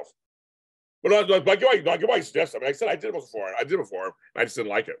myself. But I get why you suggest. I mean, like I said I did it before. And I just didn't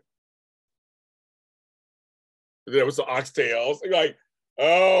like it. There was some oxtails. You're like,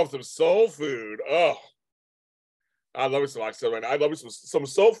 oh, some soul food. Oh, I love me some oxtail right now. I love me some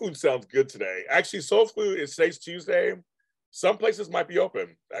soul food. Sounds good today. Actually, soul food is today's Tuesday. Some places might be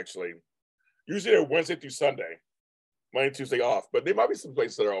open. Actually, usually they're Wednesday through Sunday, Monday and Tuesday off. But there might be some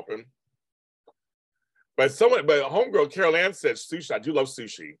places that are open. But homegirl Carol Ann said sushi. I do love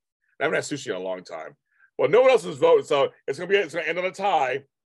sushi. I haven't had sushi in a long time. Well, no one else is voting, so it's gonna end on a tie.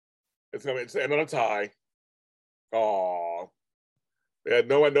 It's gonna end on a tie. Oh, yeah,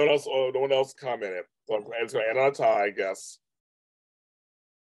 no one else commented. So it's gonna end on a tie, I guess.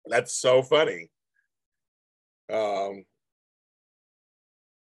 That's so funny. I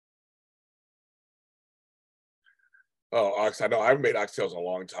know I haven't made oxtails in a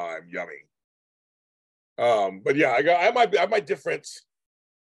long time. Yummy. But yeah, I have my different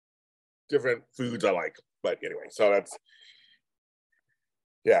foods I like. But anyway, so that's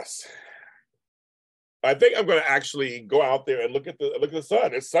yes. I think I'm going to actually go out there and look at the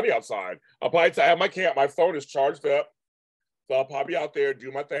sun. It's sunny outside. I'll probably I have my phone is charged up, so I'll probably be out there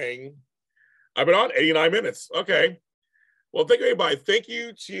do my thing. I've been on 89 minutes. Okay. Well, thank you, everybody. Thank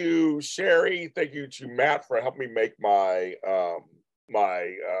you to Sherry. Thank you to Matt for helping me make my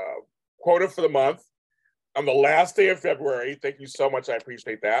quota for the month on the last day of February. Thank you so much. I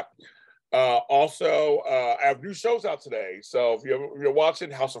appreciate that. Also, I have new shows out today. So if you're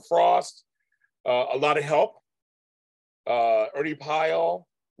watching House of Frost, a lot of help. Ernie Pyle,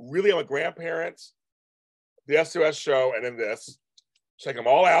 Really I'm a Grandparent, the SOS show, and then this. Check them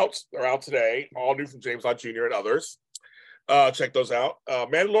all out. They're out today. All new from James Lott Jr. and others. Check those out.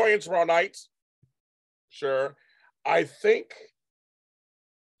 Mandalorian tomorrow night. Sure. I think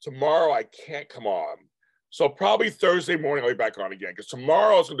tomorrow I can't come on. So probably Thursday morning I'll be back on again because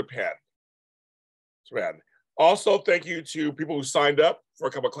tomorrow is going to depend. Also, thank you to people who signed up for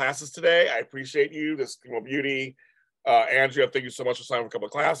a couple of classes today. I appreciate you. This Eskimo Beauty. Andrea, thank you so much for signing up for a couple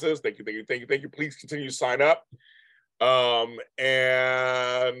of classes. Thank you. Please continue to sign up.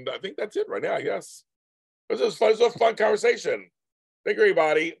 And I think that's it right now, yes. This was fun. It was a fun conversation. Thank you,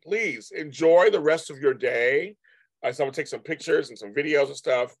 everybody. Please enjoy the rest of your day. I'm going to take some pictures and some videos and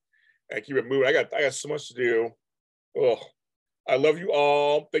stuff and keep it moving. I got so much to do. Oh, I love you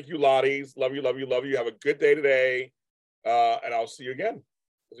all. Thank you, Lotties. Love you, love you, love you. Have a good day today. And I'll see you again.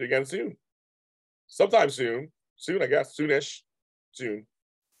 See you again soon. Sometime soon. Soon, I guess. Soonish. Soon.